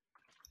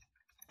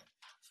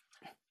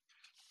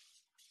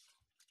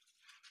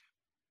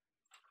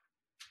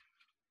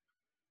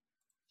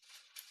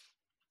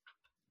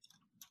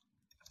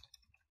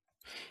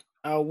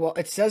Well,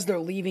 it says they're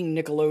leaving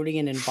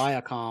Nickelodeon and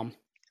Viacom.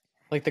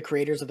 Like, the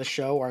creators of the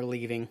show are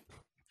leaving.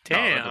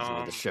 Damn. That doesn't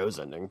mean the show's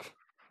ending.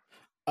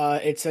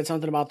 It said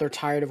something about they're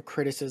tired of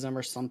criticism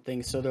or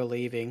something, so they're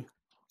leaving.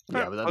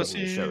 Yeah, but that doesn't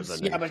mean the show's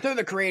ending. Yeah, but if they're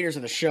the creators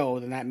of the show,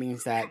 then that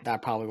means that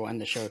probably will end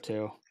the show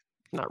too.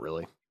 Not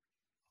really.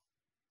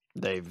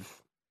 They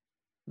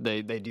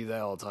do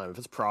that all the time. If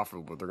it's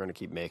profitable, they're going to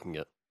keep making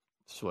it.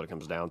 That's what it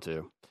comes down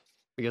to.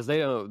 Because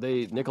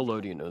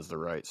Nickelodeon owns the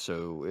rights,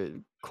 so it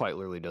quite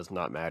literally does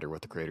not matter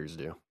what the creators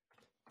do.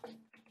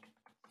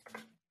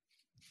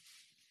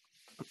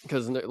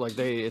 Because like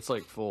it's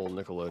like full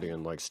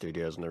Nickelodeon like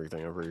studios and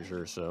everything. I'm pretty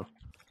sure. So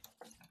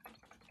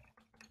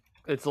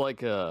it's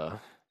like I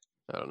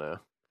don't know.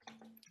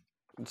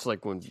 It's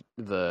like when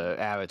the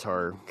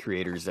Avatar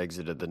creators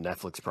exited the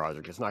Netflix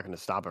project. It's not going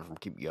to stop it from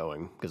keep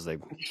going because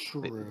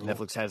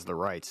Netflix has the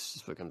rights.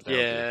 That's what it comes down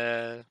to.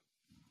 Yeah.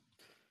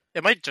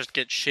 It might just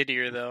get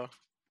shittier though.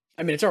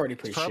 I mean, it's already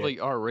pretty. It's probably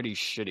already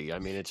shitty. I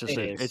mean, it's just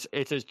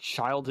it's a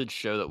childhood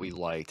show that we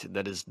liked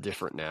that is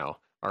different now.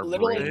 Our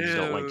brains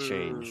don't like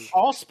change.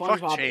 All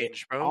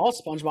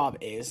SpongeBob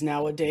is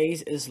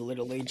nowadays is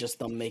literally just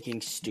them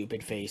making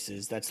stupid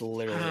faces. That's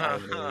literally all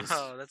it is.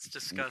 Oh, that's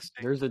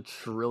disgusting. There's a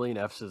trillion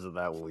episodes of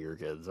that when we were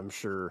kids. I'm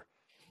sure.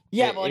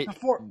 Yeah, but like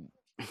before,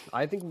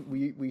 I think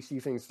we see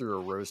things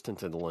through a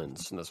rose-tinted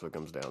lens, and that's what it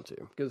comes down to.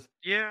 Because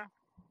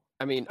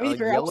I mean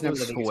Yellow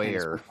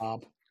Square.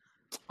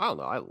 I don't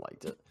know. I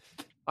liked it.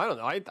 I don't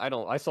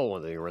know. I saw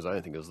one of the where I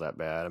didn't think it was that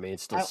bad. I mean,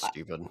 it's still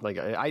stupid. Like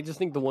I just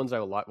think the ones I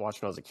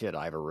watched when I was a kid,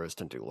 I have a rose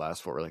tinted glass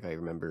for. Like I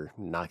remember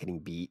not getting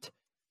beat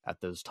at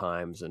those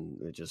times, and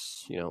it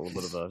just a little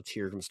bit of a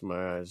tear comes to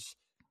my eyes.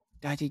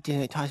 Daddy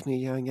didn't touch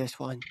me during this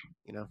one.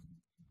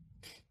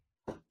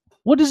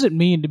 What does it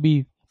mean to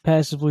be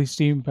passively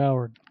steam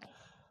powered?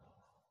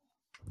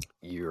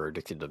 You're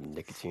addicted to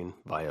nicotine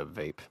via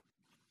vape.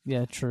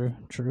 Yeah, true.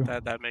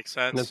 That makes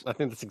sense. I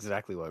think that's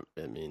exactly what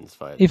it means.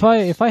 If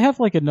I have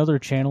like another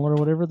channel or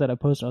whatever that I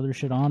post other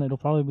shit on, it'll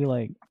probably be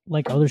like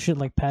other shit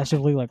like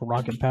passively like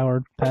rocket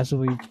powered,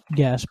 passively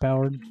gas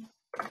powered.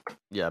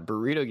 Yeah,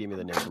 Burrito gave me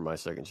the name for my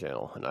second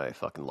channel, and I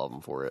fucking love him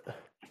for it.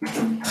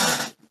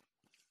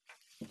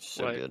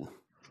 So good.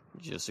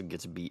 Joseph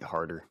gets beat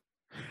harder.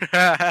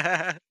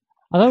 I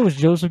thought it was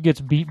Joseph gets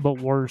beat but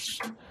worse.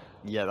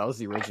 Yeah, that was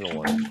the original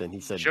one. Then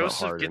he said Joseph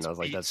harder, gets and I was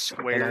like, "That's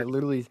squared." And I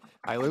literally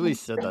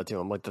said that to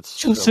him. I'm like, "That's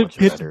Joseph so much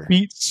gets better."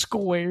 Beat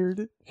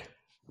squared.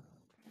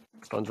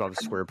 SpongeBob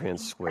SquarePants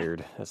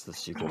Squared. That's the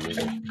sequel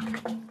movie.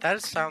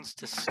 That sounds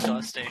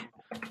disgusting.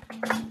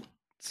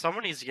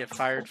 Someone needs to get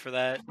fired for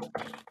that.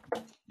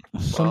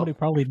 Somebody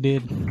probably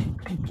did.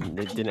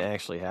 It didn't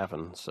actually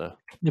happen, so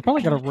they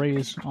probably got a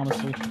raise,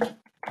 honestly.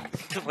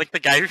 Like the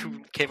guy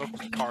who came up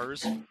with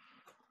Cars.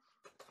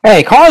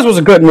 Hey, Cars was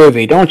a good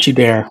movie. Don't you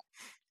dare.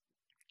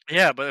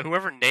 Yeah, but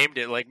whoever named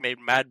it made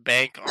mad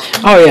bank on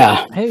it. Oh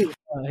yeah.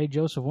 Hey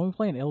Joseph, when we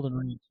playing Elden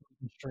Ring?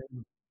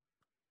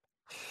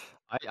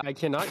 I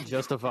cannot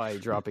justify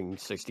dropping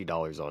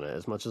 $60 on it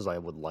as much as I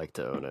would like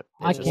to own it.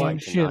 I can't.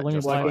 Shit, let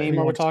me what game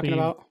are we talking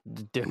about?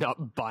 Do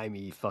not buy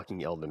me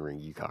fucking Elden Ring,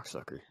 you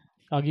cocksucker.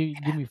 I'll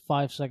give me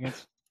 5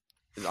 seconds.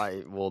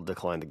 I will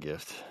decline the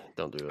gift.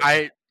 Don't do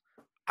it.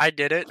 I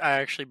did it.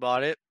 I actually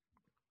bought it.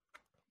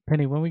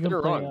 Penny, when we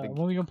gonna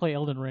play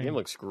Elden Ring? The game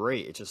looks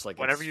great. It's just like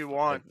whenever you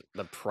want. Like,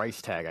 the price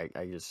tag,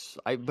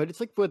 but it's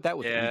like with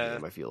any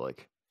game. I feel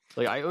like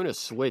I own a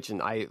Switch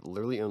and I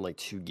literally own like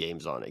 2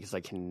 games on it because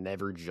I can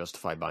never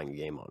justify buying a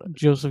game on it.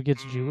 Joseph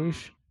gets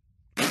Jewish.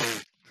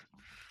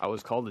 I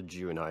was called a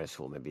Jew in high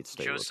school. Maybe it's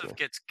Joseph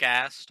gets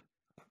gassed.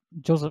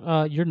 Joseph,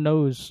 your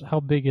nose,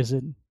 how big is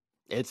it?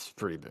 It's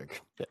pretty big.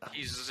 Yeah.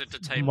 He uses it to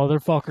type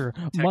motherfucker.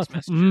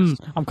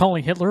 I'm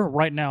calling Hitler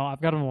right now.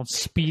 I've got him on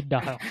speed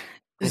dial.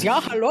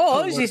 Yeah,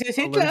 hello, this is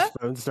Hitler.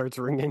 Phone starts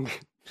ringing.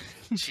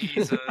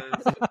 Jesus.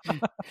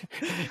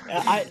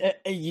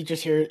 You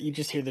just hear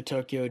the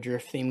Tokyo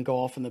Drift theme go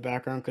off in the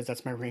background because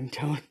that's my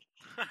ringtone.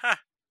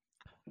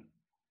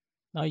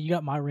 No, you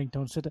got my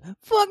ringtone set to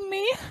fuck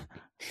me.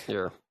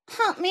 Here.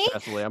 Fuck me.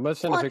 Definitely. I'm gonna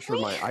send a picture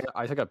of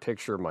I took a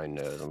picture of my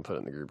nose and put it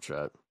in the group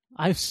chat.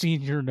 I've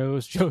seen your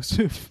nose,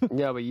 Joseph.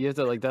 Yeah, but you have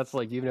to that's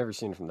you've never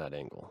seen from that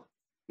angle.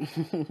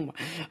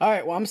 All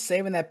right, well, I'm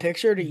saving that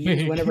picture to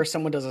use whenever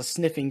someone does a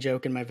sniffing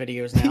joke in my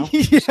videos now.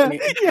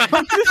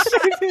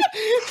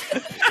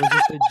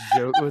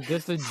 Was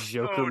this a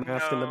Joker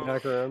mask in the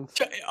background?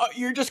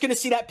 You're just gonna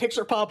see that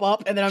picture pop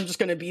up, and then I'm just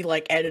gonna be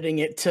editing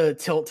it to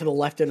tilt to the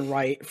left and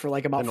right for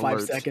about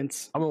 5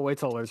 seconds. I'm gonna wait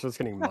till alerts starts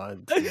getting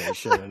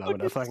monetization, and I'm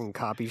gonna fucking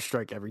copy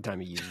strike every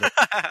time you use it.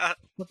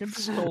 Fucking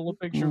stole a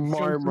picture.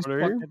 My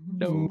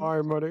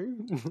money.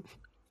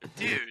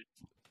 Dude.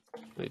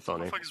 Be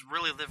funny. Motherfucker's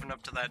really living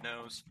up to that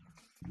nose.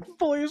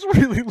 Boy is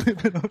really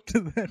living up to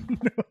that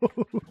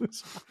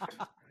nose.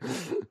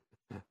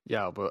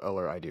 Yeah, but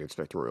alert, I do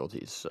expect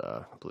royalties.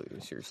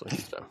 Please, seriously.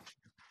 So.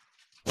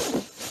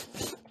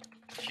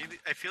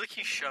 I feel like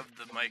he shoved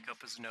the mic up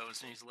his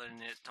nose and he's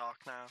letting it talk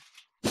now.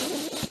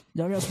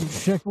 Y'all got some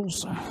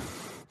shekels?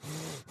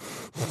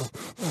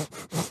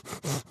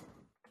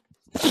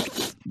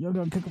 Y'all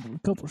gotta kick up a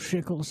couple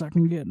shekels I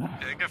can get.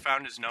 I think I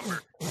found his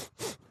number.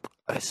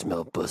 I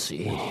smell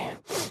pussy. I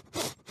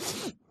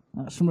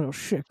smell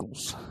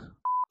shekels.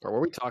 What are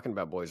we talking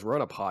about, boys? We're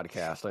on a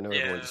podcast. I know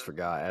everyone just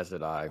forgot, as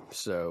did I.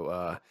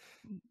 So,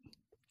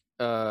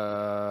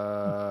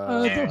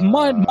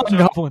 mind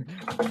goblin.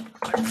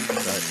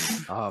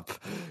 Shut up.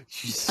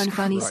 Jesus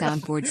Unfunny Christ.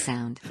 soundboard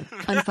sound.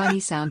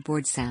 Unfunny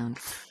soundboard sound.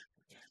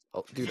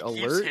 Oh, dude,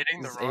 alert!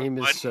 His aim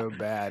is so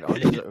bad on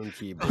his own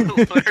keyboard.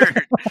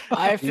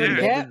 I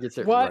forget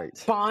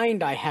what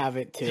bind I have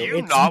it to.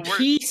 It's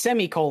P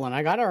semicolon.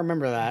 I gotta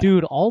remember that.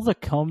 Dude, all the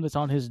cum that's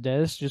on his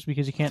desk just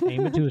because he can't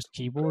aim it to his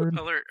keyboard.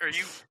 Alert!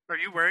 Are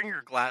you wearing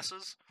your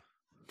glasses?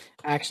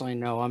 Actually,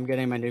 no. I'm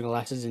getting my new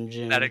glasses in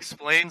June. That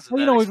explains.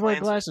 You always wear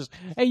glasses.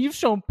 Hey, you've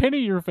shown Penny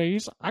your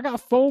face. I got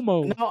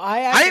FOMO. No,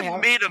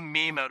 I've made a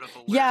meme out of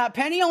it. Yeah,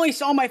 Penny only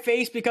saw my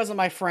face because of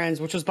my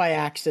friends, which was by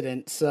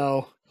accident.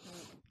 So.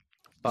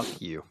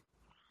 Fuck you.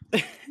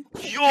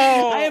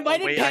 I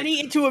invited Penny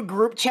into a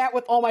group chat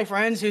with all my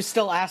friends who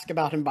still ask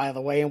about him, by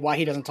the way, and why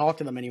he doesn't talk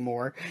to them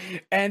anymore.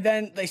 And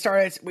then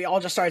we all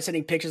just started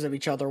sending pictures of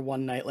each other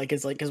one night,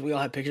 because we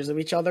all had pictures of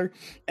each other.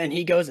 And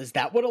he goes, "Is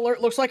that what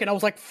Alert looks like?" And I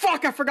was like,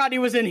 "Fuck, I forgot he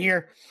was in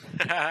here."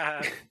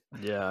 Yeah,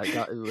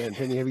 and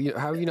Penny,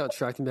 how have you not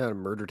tracked him down and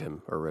murdered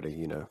him already?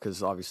 You know,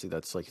 because obviously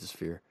that's like his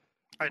fear.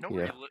 I know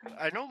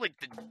I know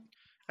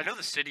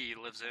the city he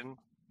lives in.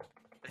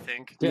 I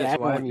think. Yeah,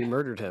 so why have you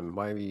murdered him?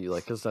 Why have you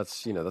because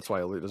that's that's why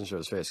Alert doesn't show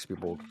his face.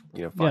 People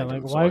find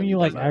him. Why have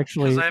you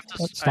actually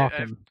stalked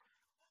him?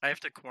 I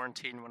have to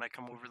quarantine when I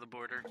come over the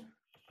border.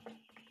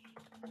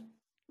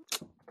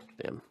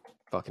 Damn,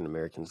 fucking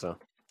Americans though.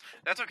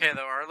 That's okay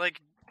though. Our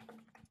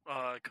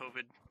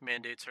COVID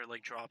mandates are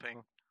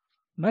dropping.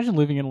 Imagine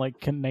living in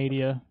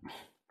Canada.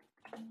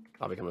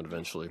 I'll become it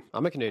eventually.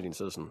 I'm a Canadian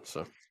citizen,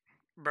 so.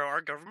 Bro, our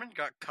government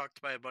got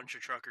cucked by a bunch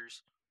of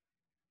truckers.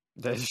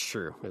 That is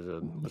true.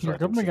 Our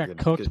government got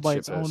cooked by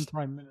its own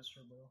prime minister,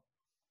 bro.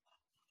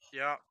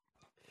 Yeah.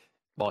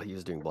 While he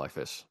was doing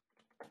blackface.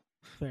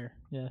 Fair,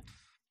 yeah.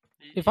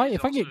 If I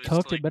get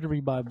cooked, it better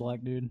be by a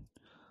black dude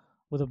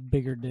with a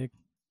bigger dick.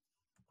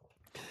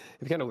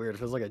 It's kind of weird. It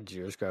feels like a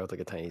Jewish guy with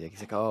a tiny dick.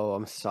 He's like, "Oh,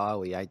 I'm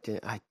sorry. I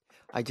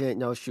didn't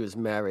know she was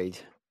married."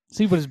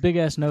 See, but his big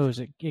ass nose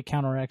it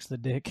counteracts the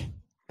dick.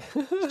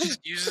 He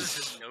just uses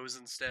his nose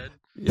instead.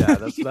 Yeah,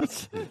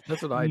 that's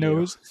what I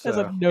do. So. As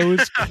a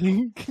nose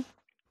kink.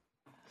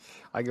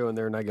 I go in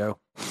there and I go,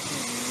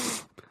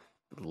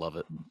 love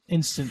it.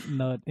 Instant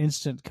nut,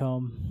 instant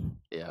cum.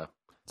 Yeah,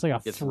 it's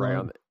like it's right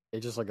on.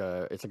 It's just like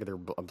I'm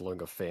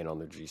blowing a fan on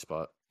their G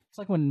spot. It's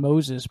like when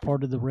Moses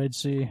parted the Red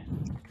Sea.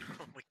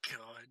 Oh my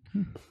god.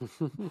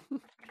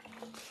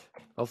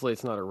 Hopefully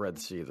it's not a Red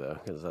Sea though,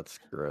 because that's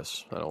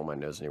gross. I don't want my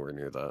nose anywhere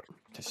near that.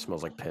 It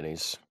smells like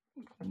pennies.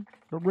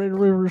 The Red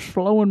River's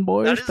flowing,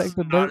 boys. Take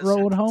the dirt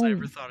road home. I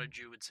ever thought a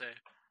Jew would say.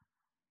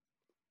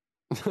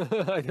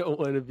 I don't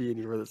want to be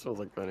anywhere that smells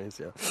like pennies.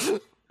 Yeah,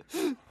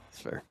 it's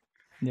fair.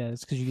 Yeah,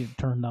 it's because you get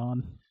turned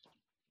on.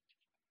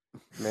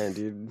 Man,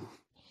 dude,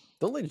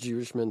 don't let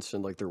Jewish men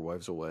send their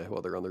wives away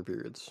while they're on their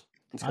periods.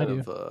 It's kind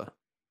of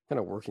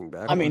working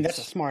back. I mean, that's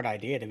a smart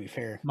idea, to be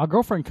fair. My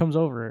girlfriend comes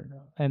over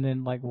and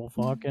then we'll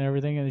fuck and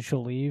everything, and then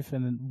she'll leave,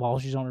 and then while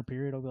she's on her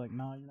period, I'll be like,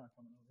 "Nah, you're not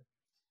coming over."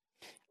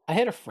 I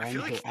had a friend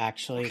who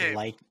actually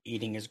liked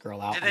eating his girl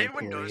out. Did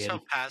anyone notice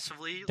how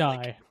passively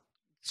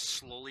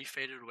slowly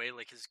faded away?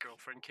 His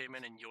girlfriend came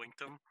in and yoinked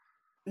him.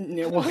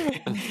 Yeah, well,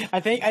 I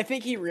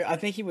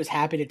think he was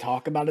happy to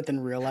talk about it,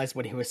 then realized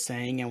what he was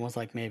saying and was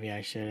like, maybe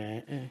I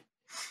shouldn't.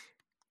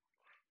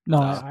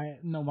 No,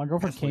 my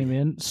girlfriend came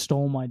in,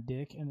 stole my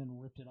dick, and then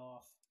ripped it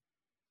off.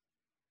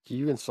 Can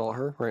you install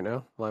her right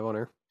now, live on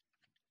air?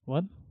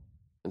 What?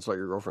 Install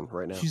your girlfriend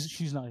right now.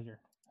 She's not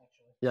here.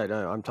 Actually. Yeah,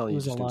 no, I'm telling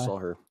you, just install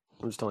her.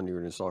 I'm just telling you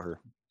to install her.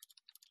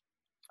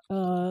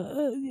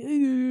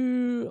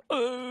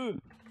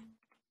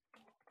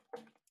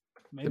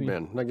 Maybe. Good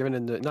man. Not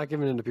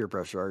giving into peer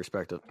pressure. I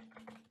respect it.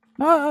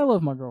 I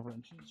love my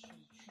girlfriend.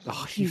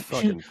 She's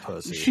fucking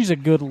pussy. She's a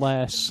good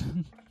lass.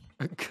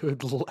 A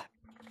good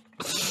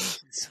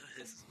lass.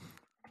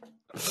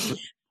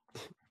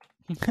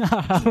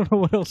 I don't know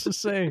what else to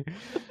say.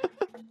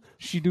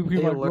 She do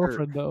be my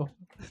girlfriend though.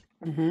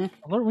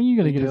 Mm-hmm. Alert, when you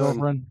gonna get a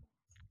girlfriend?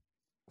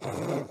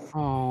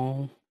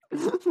 Oh.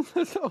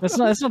 That's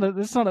not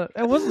a.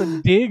 It wasn't a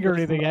dig or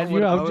anything at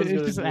you.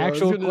 It's just an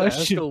actual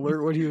question. Ask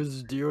Alert what he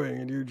was doing,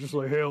 and you're just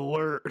like, "Hey,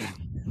 Alert,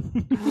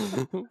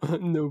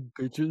 no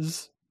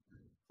bitches."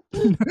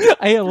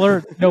 Hey,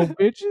 Alert, no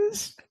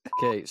bitches.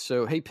 Okay,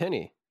 so hey,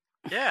 Penny.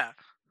 Yeah.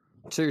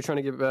 So you're trying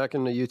to get back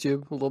into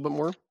YouTube a little bit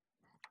more?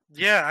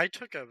 Yeah, I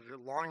took a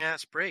long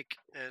ass break,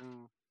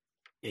 and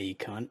yeah, you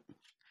cunt.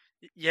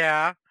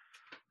 Yeah.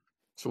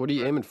 So what are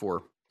you aiming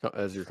for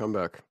as your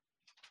comeback?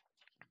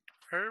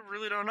 I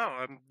really don't know.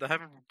 I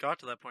haven't got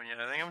to that point yet.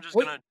 I think I'm just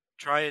gonna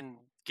try and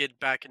get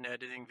back into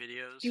editing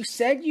videos. You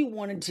said you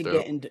wanted to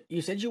get into.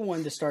 You said you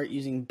wanted to start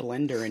using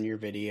Blender in your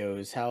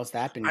videos. How's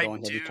that been going?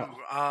 I do.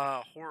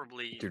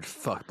 Horribly. Dude,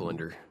 fuck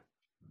Blender.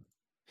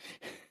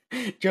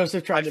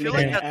 Joseph tried to make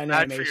an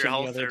animation the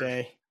other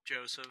day.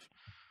 Joseph.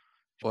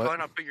 Probably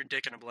not put your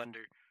dick in a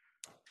blender.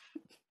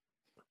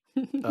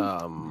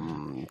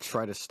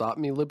 Try to stop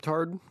me,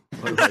 libtard.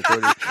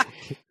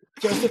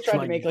 Joseph tried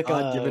to make like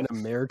a given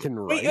American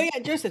right. Wait, oh yeah,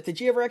 Joseph, did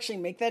you ever actually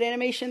make that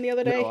animation the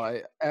other day?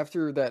 No,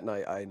 after that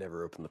night, I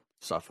never opened the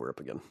software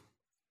up again.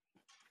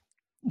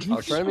 I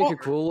was trying to make a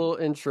cool little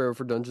intro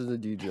for Dungeons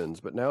and Dragons,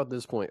 but now at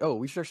this point,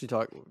 we should actually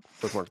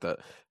bookmark that.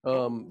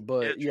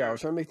 But yeah, I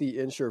was trying to make the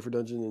intro for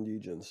Dungeons and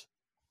Dragons,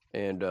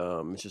 and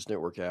it just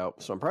didn't work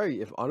out. So I'm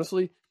probably,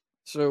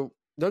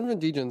 Dungeons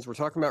and Dragons, we're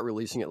talking about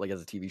releasing it like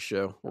as a TV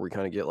show, where we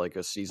kind of get like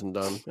a season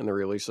done and then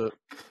release it.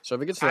 So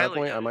if it gets to that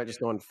point, I might just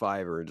go on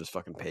Fiverr and just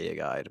fucking pay a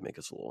guy to make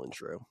us a little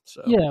intro.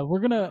 So yeah,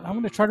 I'm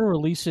gonna try to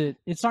release it.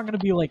 It's not gonna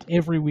be like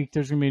every week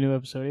there's gonna be a new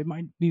episode. It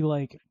might be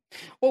like,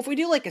 well, if we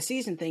do like a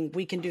season thing,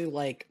 we can do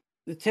like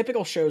the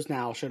typical shows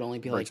now should only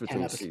be like 10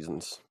 episodes.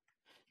 Seasons.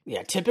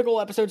 Yeah,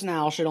 typical episodes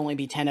now should only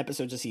be 10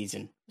 episodes a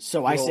season.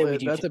 So I say we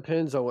do. That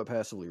depends on what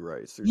Passively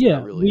writes. There's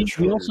not really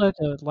we also have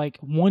to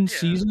one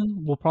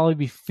season. We'll probably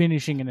be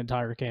finishing an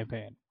entire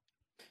campaign.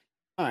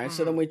 All right,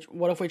 so then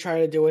what if we try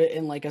to do it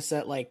in like a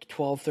set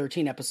 12,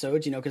 13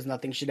 episodes? Because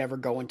nothing should ever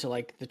go into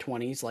like the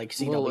 20s like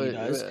CW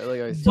does. Like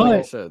I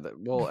said,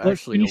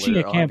 actually,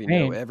 a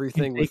campaign,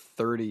 everything with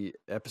 30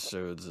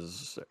 episodes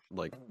is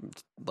like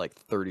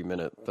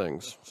 30-minute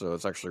things, so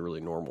it's actually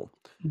really normal.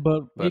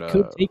 But it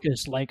could take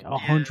us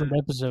 100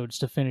 episodes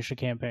to finish a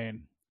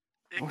campaign.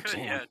 It could,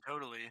 yeah,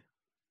 totally.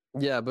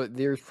 Yeah, but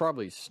there's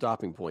probably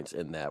stopping points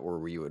in that where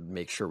we would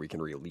make sure we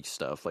can release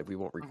stuff. Like we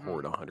won't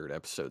record 100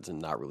 episodes and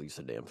not release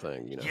a damn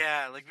thing,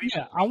 Yeah,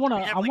 I want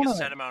to. a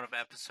set amount of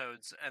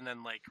episodes and then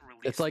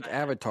release. It's like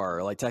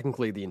Avatar. Like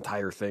technically, the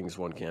entire thing's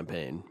one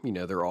campaign.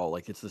 They're all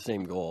it's the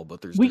same goal, but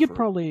there's we could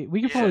probably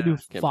do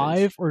campaigns.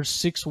 5 or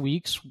 6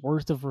 weeks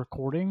worth of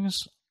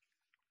recordings,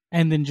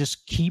 and then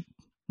just keep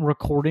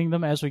recording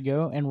them as we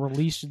go and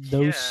release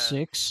those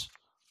 6.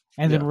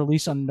 And then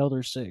release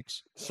another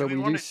 6. So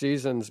we do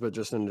seasons, but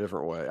just in a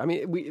different way. I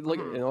mean, we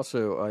and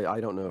also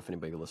I don't know if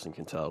anybody listening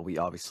can tell. We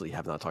obviously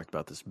have not talked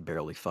about this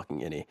barely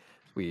fucking any.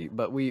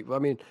 I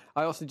mean,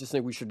 I also just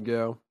think we should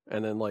go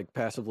and then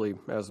passively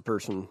as the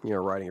person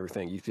writing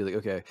everything, you feel like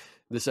okay,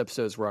 this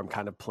episode is where I'm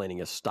kind of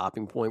planning a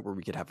stopping point where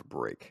we could have a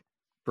break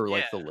for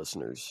the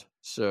listeners.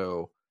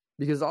 So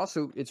because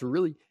also it's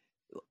really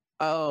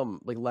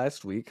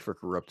last week for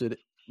Corrupted.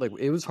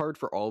 It was hard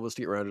for all of us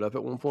to get rounded up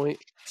at one point.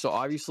 So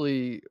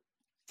obviously,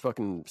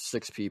 fucking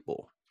 6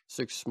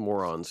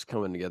 morons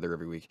coming together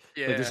every week.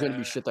 Yeah. There's going to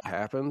be shit that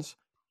happens.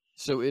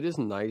 So it is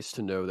nice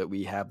to know that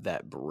we have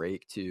that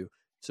break too,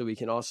 so we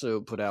can also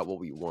put out what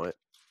we want,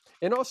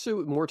 and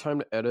also more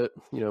time to edit.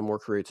 More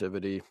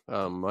creativity.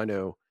 I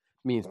know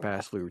me and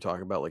Passively were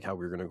talking about how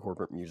we were going to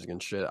incorporate music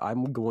and shit.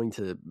 I'm going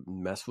to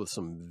mess with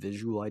some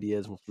visual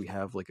ideas once we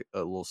have a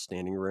little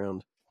standing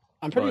around.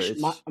 I'm pretty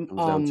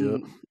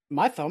sure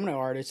my thumbnail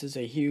artist is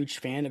a huge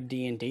fan of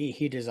D&D.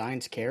 He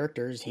designs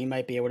characters. He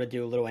might be able to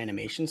do little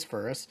animations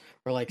for us,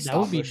 or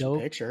stop motion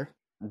picture.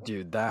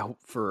 Dude, that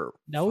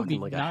would be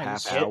nice. A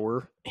half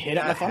hour. Hit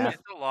up my thumbnail.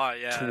 It's a lot,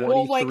 yeah.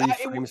 23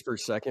 frames per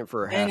second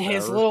for a half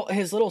hour. And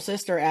his little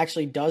sister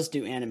actually does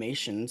do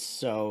animations,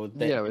 so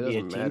that it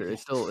doesn't matter.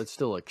 It's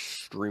still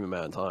extreme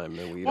amount of time.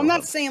 And I'm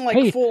not saying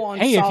full on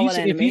solid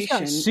animation. If he's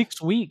got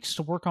 6 weeks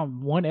to work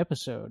on one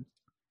episode.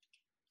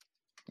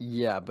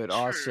 Yeah, but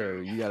also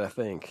you got to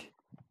think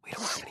we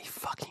don't have any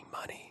fucking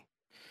money.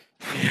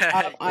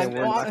 Yeah, and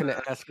we're not going to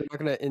ask. We're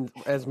not going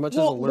to, as much as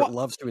Alert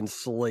loves to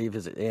enslave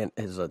his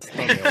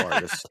thumbnail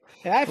artist.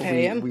 I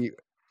pay him.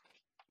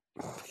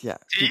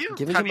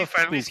 Giving him a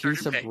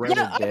piece of bread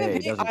a day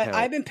doesn't count.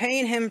 I've been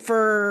paying him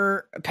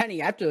for a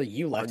penny after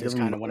you left. Is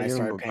kind of when I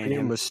started paying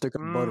him. A stick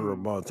of butter a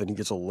month, and he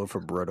gets a loaf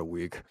of bread a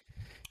week.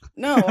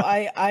 No,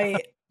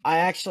 I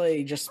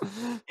actually just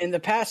in the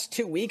past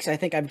 2 weeks, I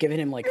think I've given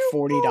him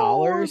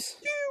 $40.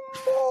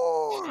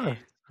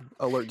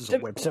 Alert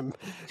just whips him.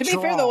 To be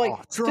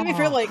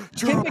fair,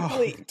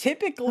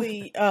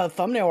 typically,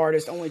 thumbnail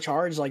artists only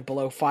charge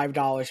below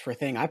 $5 for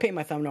thing. I pay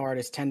my thumbnail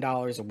artist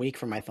 $10 a week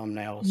for my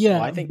thumbnails. Yeah,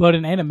 so I think, but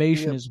an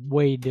animation is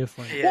way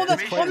different. Yeah,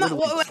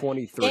 well,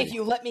 23. If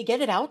you let me get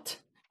it out.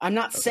 I'm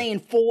not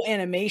saying full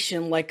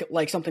animation like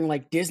something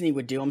like Disney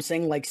would do. I'm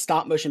saying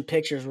stop motion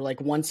pictures where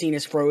one scene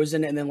is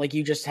frozen and then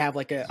you just have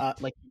a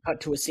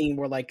cut to a scene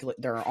where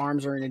their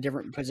arms are in a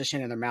different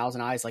position and their mouths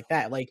and eyes like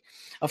that,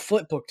 a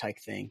flip book type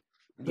thing.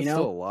 That's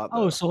still a lot.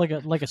 Oh, so like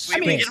a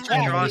space.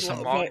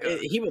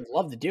 He would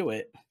love to do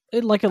it.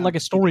 Like a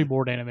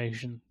storyboard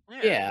animation.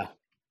 Yeah.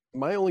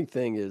 My only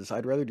thing is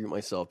I'd rather do it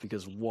myself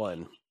because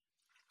one,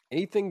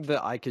 anything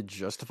that I could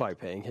justify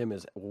paying him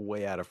is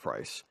way out of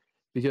price.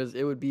 Because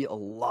it would be a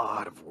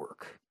lot of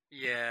work.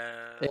 Yeah.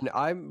 And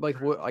I'm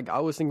I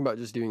was thinking about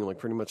just doing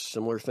pretty much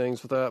similar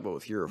things with that, but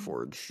with Hero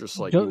Forge. Just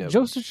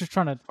Joseph's just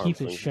trying to keep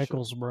his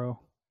shekels, bro.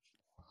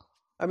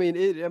 I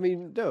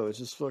mean, no, it's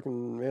just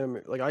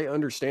fucking, I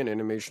understand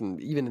animation,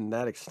 even in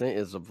that extent,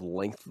 is a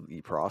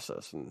lengthy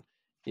process. And,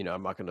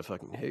 I'm not going to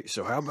fucking, hey,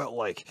 so how about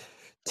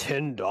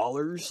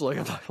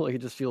 $10? It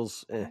just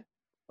feels, I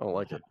don't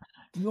like it.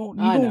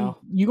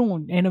 You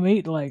gonna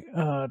animate like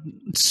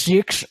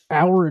 6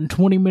 hour and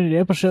 20-minute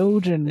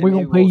episodes, and we're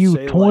gonna pay you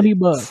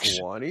 $20.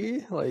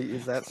 20? Like,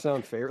 does that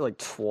sound fair? Like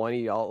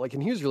 $20? Like,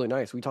 and he was really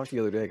nice. We talked the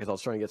other day because I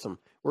was trying to get some.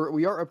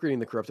 We are upgrading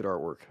the corrupted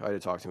artwork. I had to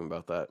talk to him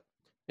about that.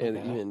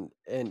 And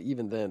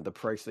even then, the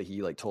price that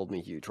he told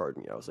me he would charge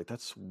me, I was like,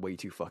 that's way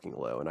too fucking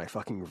low, and I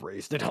fucking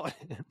raised it on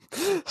him.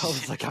 I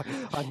was like,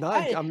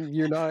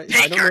 you're not.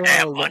 Take your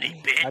damn money,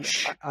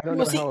 bitch. I don't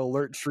know how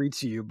Alert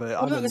treats you,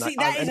 but that is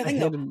the thing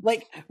though.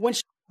 Like when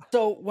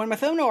my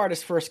thumbnail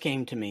artist first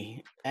came to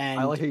me, and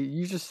I like how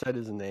you just said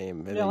his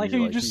name. And like how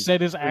you just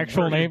said his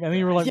actual name, and then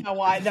you were like, yeah.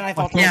 Why? Then I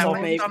thought to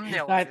myself, maybe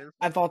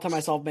I thought to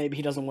myself, maybe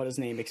he doesn't want his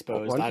name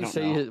exposed. Why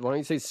don't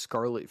you say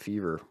Scarlet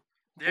Fever?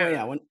 Yeah. Well,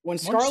 yeah. When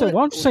Scarlet,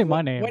 why don't you say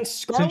my name? When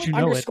Scarlet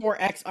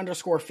 _X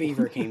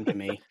 _Fever came to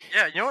me.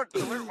 Yeah, you know what?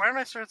 Why don't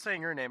I start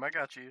saying your name? I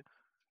got you.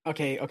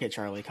 Okay,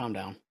 Charlie, calm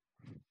down.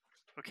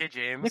 Okay,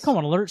 James. Yeah, come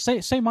on, Alert.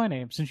 Say my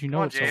name since you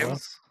know it so well.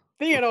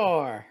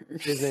 Theodore.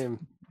 His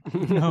name.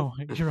 No,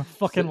 you're a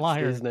fucking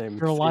liar. His name.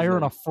 You're a liar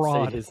and a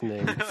fraud. Say his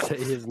name. Say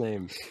his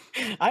name.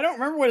 I don't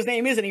remember what his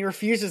name is, and he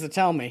refuses to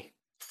tell me.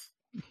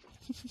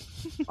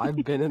 I've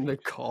been in the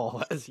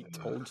call as he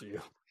told you.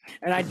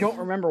 And I don't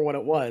remember what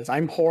it was.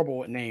 I'm horrible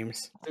with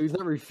names. He's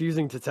not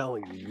refusing to tell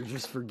you. You're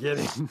just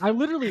forgetting. We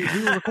were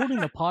recording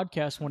the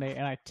podcast one day,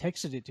 and I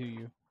texted it to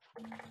you.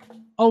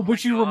 Oh,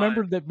 but you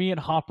remembered that me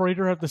and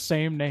Operator have the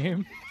same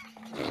name?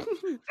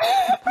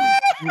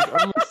 He's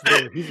almost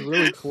there. He's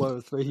really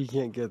close, but he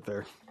can't get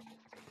there.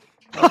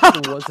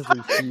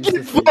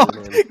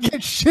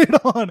 Get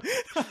shit on.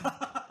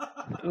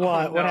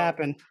 What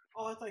happened?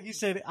 Oh, I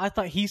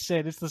thought he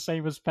said it's the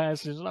same as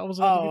Passage, and I was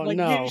like,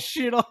 get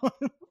shit on.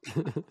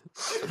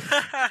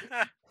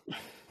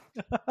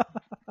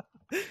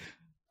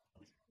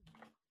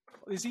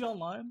 Is he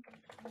online?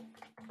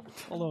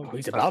 Hello.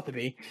 He's about to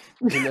be.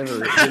 He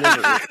never...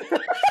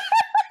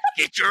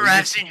 Get your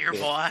ass in here,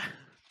 boy. Are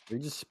you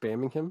just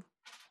spamming him?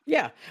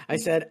 Yeah, I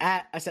said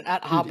at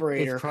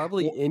Operator. It's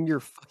probably in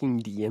your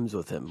fucking DMs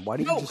with him. Why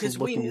do you just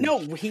look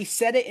in he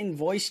said it in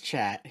voice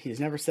chat.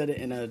 He's never said it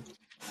in a.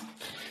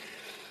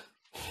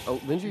 Oh,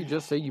 didn't you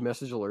just say you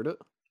message alerted?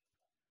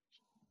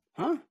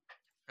 Huh?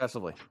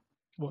 Passively.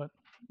 What?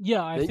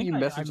 Yeah, I think I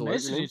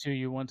messaged it to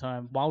you one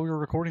time while we were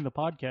recording the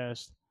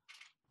podcast.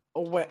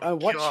 Oh, wait,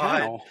 what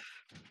channel?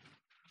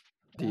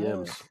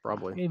 DMs,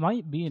 probably. It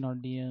might be in our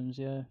DMs,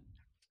 yeah.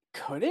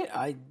 Could it?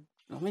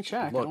 Let me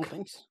check. Look. I don't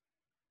think so.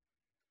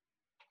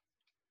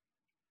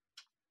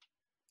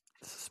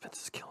 The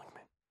suspense is killing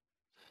me.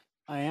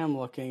 I am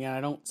looking and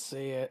I don't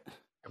see it.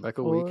 Go back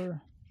a week.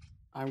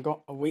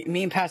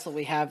 Me and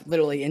Passively have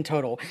literally in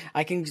total.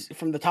 I can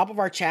from the top of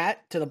our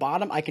chat to the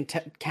bottom. I can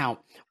count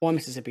 1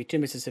 Mississippi, 2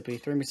 Mississippi,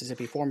 3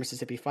 Mississippi, 4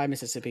 Mississippi, 5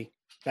 Mississippi.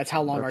 That's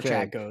how long our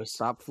chat goes.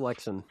 Stop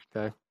flexing,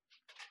 okay?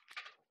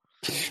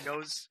 He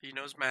knows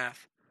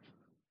math.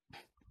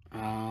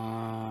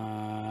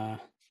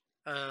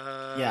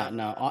 Yeah,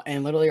 no,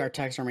 and literally our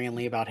texts are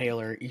mainly about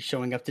Haler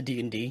showing up to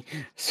D&D.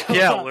 So,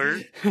 yeah,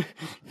 alert.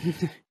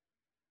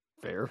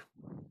 Fair.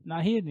 Nah,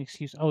 he had an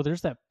excuse. Oh,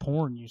 there's that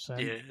porn you said.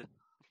 Yeah.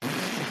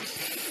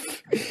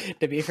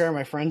 To be fair,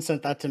 my friend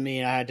sent that to me,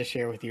 and I had to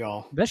share with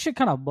y'all. That shit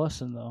kind of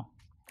bussin' though.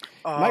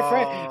 My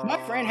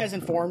friend has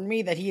informed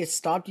me that he has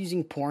stopped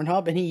using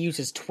Pornhub and he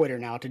uses Twitter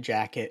now to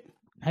jack it.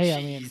 Hey,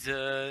 I mean,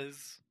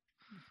 Jesus.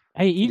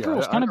 Hey,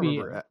 e-girls kind of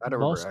be. I don't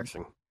remember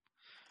acting.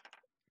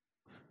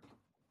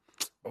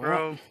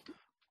 Bro,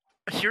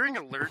 hearing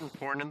alert and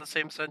porn in the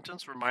same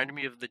sentence reminded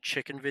me of the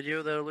chicken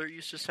video that Alert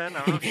used to send.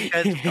 I don't know if you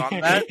guys have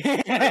gotten that.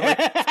 Thank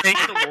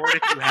the Lord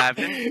if you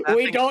haven't.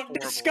 We don't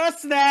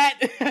discuss that.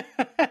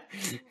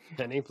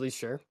 Penny, please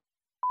share.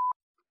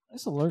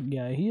 This Alert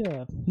guy, he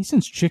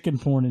sends chicken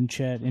porn in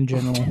chat in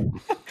general.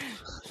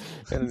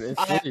 And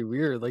it's really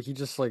weird. Like, he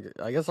just,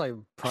 I guess I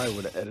probably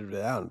would have edited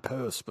it out in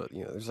post, but,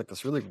 there's,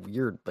 this really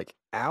weird,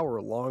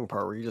 hour-long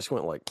part where you just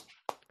went,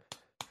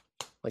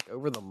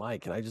 over the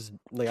mic, and I just,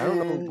 I don't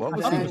know what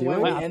was he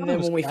doing. And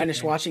then when we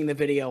finished watching the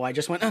video, I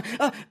just went, And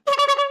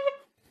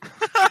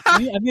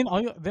then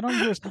all you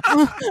do is,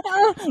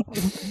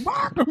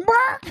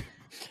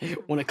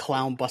 when a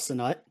clown busts a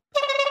nut.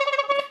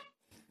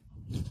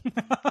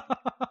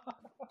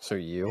 So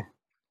you're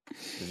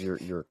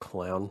a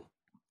clown?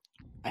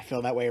 I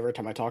feel that way every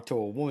time I talk to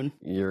a woman.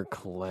 You're a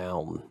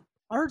clown.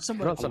 I heard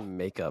somebody put on some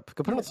makeup.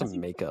 Go put on some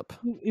makeup.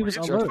 It was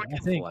Alert, I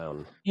think.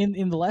 Clown.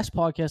 In the last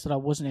podcast that I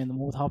wasn't in, the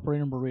one with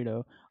Operator and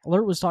Burrito,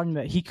 Alert was talking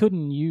that he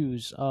couldn't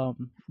use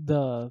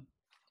the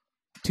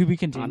to be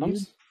continued.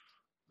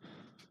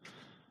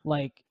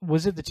 Condoms?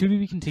 Was it the to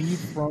be continued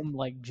from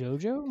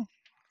JoJo?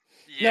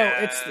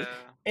 Yeah.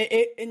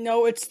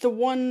 No, it's the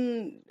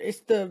one.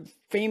 It's the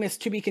famous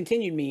 "to be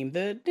continued" meme.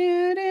 The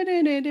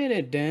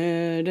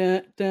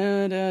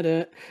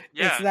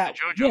it's that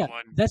JoJo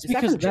one. That's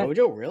because that from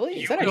JoJo.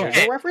 Really? Is that a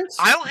JoJo reference?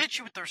 I'll hit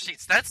you with the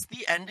receipts. That's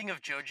the ending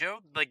of JoJo,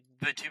 the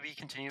to be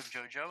continued of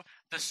JoJo.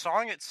 The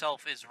song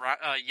itself is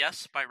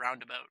 "Yes" by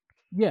Roundabout.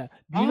 Yeah.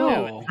 Do you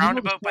know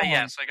Roundabout by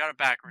Yes? I got it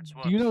backwards.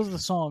 Do you know the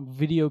song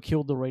 "Video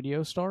Killed the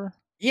Radio Star"?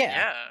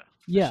 Yeah.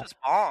 Yeah, it's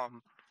just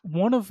bomb.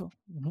 One of,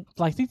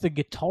 I think the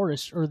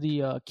guitarist or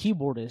the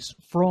keyboardist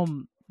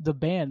from the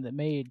band that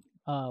made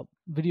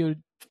 "Video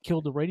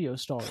Killed the Radio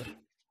Star,"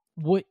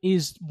 what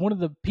is one of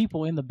the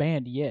people in the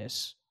band?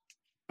 Yes.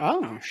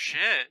 Oh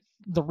shit!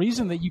 The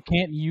reason that you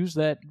can't use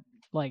that,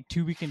 like,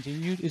 "To Be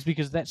Continued" is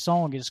because that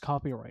song is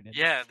copyrighted.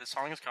 Yeah, the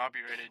song is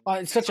copyrighted.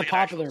 It's such a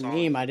popular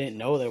meme. I didn't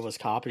know that it was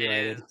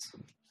copyrighted.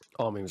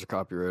 All memes are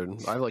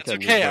copyrighted. I like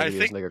that okay,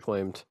 memes they get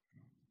claimed.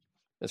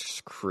 It's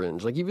just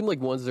cringe. Like, even like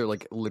ones that are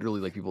like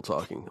literally like people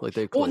talking. Like,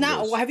 they well,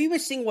 now have you been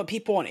seeing what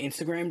people on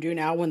Instagram do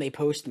now when they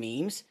post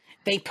memes?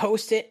 They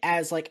post it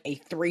as like a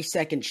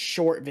 3-second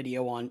short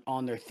video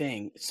on their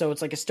thing. So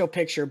it's like a still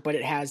picture, but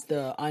it has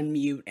the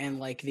unmute and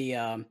like the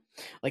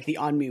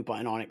unmute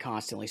button on it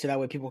constantly. So that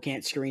way people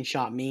can't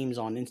screenshot memes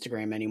on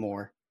Instagram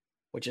anymore,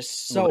 which is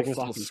so fucking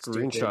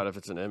screenshot stupid. if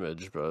it's an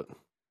image, but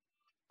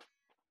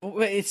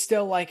it's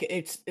still like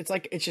it's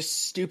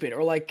just stupid.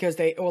 Or like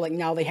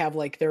now they have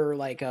like their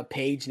like a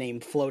page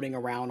name floating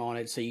around on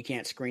it, so you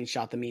can't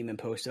screenshot the meme and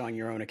post it on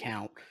your own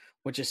account,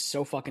 which is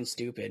so fucking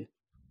stupid.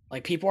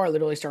 Like, people are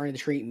literally starting to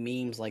treat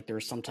memes like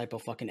there's some type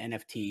of fucking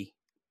NFT,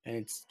 and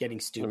it's getting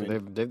stupid. I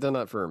mean, they've done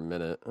that for a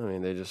minute. I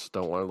mean, they just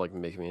don't want to like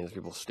make memes.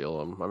 People steal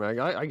them. I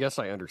mean, I guess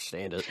I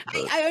understand it.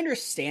 But... I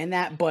understand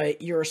that,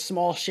 but you're a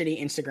small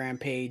shitty Instagram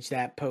page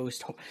that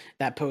posts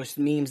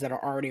memes that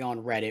are already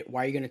on Reddit.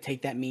 Why are you going to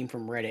take that meme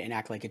from Reddit and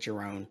act like it's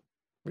your own?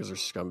 Because they're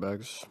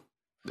scumbags.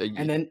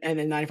 And then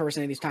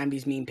 90% of these time,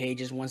 these meme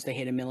pages, once they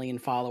hit 1 million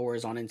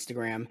followers on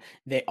Instagram,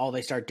 they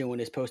start doing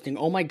is posting,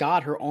 "Oh my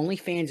god, her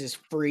OnlyFans is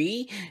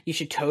free. You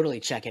should totally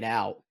check it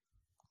out."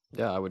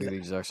 Yeah, I would do the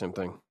exact same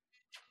thing.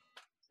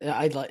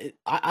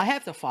 I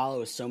have to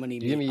follow so many.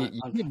 You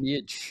give me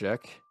a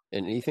check,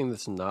 and anything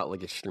that's not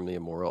like extremely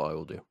immoral, I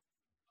will do.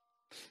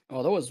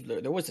 Oh, there was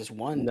this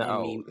one.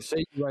 No,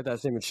 say you write that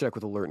same check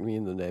with alert me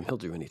in the name, he'll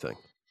do anything.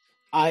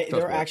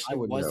 There actually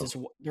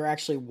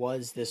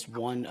was this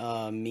one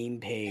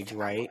meme page,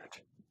 right?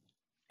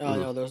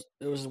 No,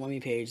 there was one meme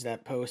page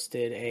that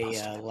posted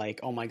a like,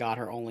 "Oh my god,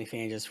 her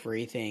OnlyFans is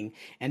free" thing,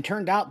 and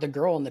turned out the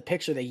girl in the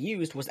picture they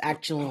used was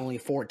actually only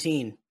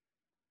 14.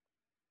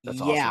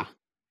 That's awesome.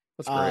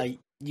 That's great.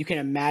 You can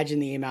imagine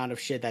the amount of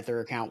shit that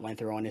their account went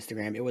through on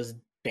Instagram. It was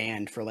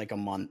banned for like a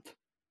month.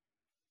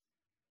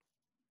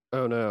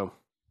 Oh no.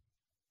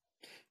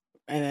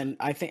 And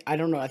then I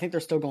don't know. I think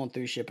they're still going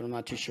through shit, but I'm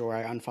not too sure.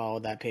 I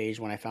unfollowed that page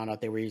when I found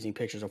out they were using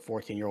pictures of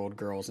 14-year-old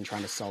girls and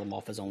trying to sell them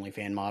off as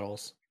OnlyFans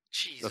models.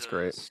 Jesus. That's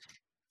great.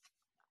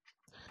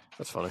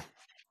 That's funny.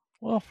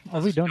 Well,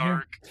 are we done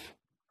here?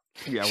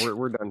 Yeah,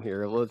 we're done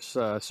here. Let's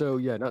so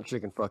yeah, not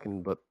chicken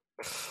fucking, but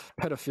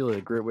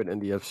pedophilia. Great way to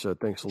end the episode.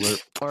 Thanks,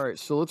 Alert. All right,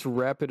 so let's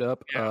wrap it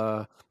up.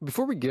 Yeah.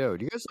 Before we go,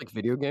 do you guys like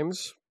video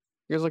games?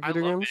 You guys like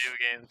video games?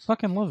 Video games.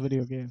 Fucking love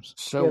video games.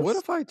 So what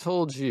if I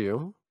told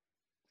you,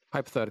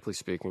 hypothetically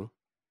speaking,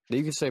 that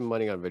you could save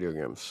money on video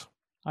games?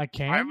 I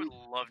can. I would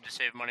love to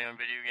save money on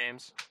video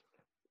games.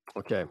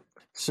 Okay,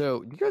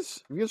 so you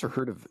guys have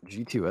heard of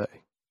G2A?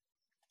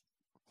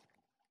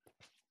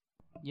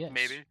 Yes.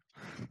 Maybe.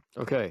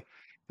 Okay, have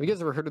you guys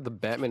ever heard of the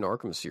Batman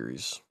Arkham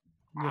series?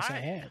 Yes, I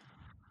had.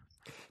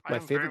 My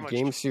favorite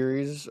game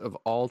series of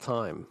all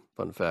time.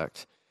 Fun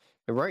fact.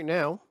 And right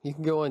now, you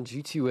can go on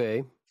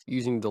G2A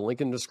using the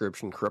link in the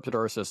description,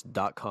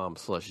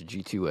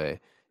 corruptedrss.com/G2A,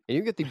 and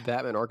you get the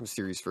Batman Arkham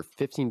series for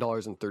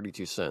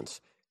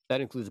 $15.32. That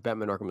includes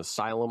Batman Arkham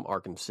Asylum,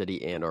 Arkham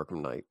City, and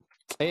Arkham Knight.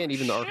 And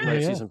even the Arkham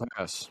Knight Season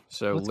Pass.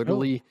 So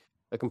literally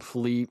a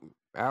complete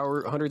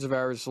hundreds of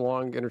hours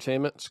long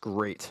entertainment. It's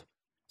great.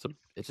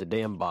 It's a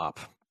damn bop.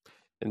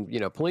 And,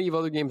 plenty of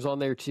other games on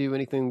there, too.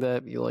 Anything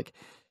that you like.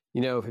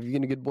 Have you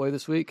been a good boy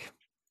this week?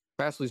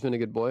 Fastly's been a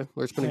good boy.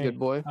 Lert's been a good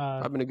boy.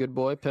 I've been a good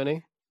boy.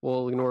 Penny,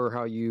 we'll ignore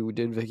how you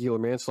did vehicular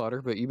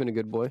manslaughter, but you've been a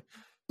good boy.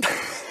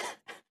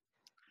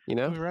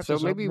 So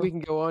maybe we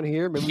can go on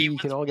here. Maybe we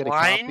can all get a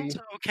copy.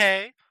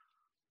 Okay.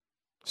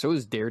 So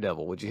is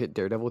Daredevil. Would you hit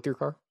Daredevil with your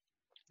car?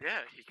 Yeah,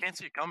 you can't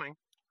see it coming.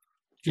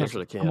 Yes,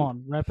 come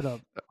on, wrap it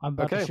up. I'm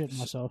about to shit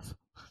myself.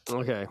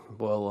 Okay,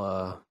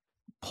 well,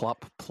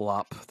 plop.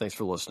 Thanks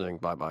for listening.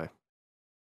 Bye-bye.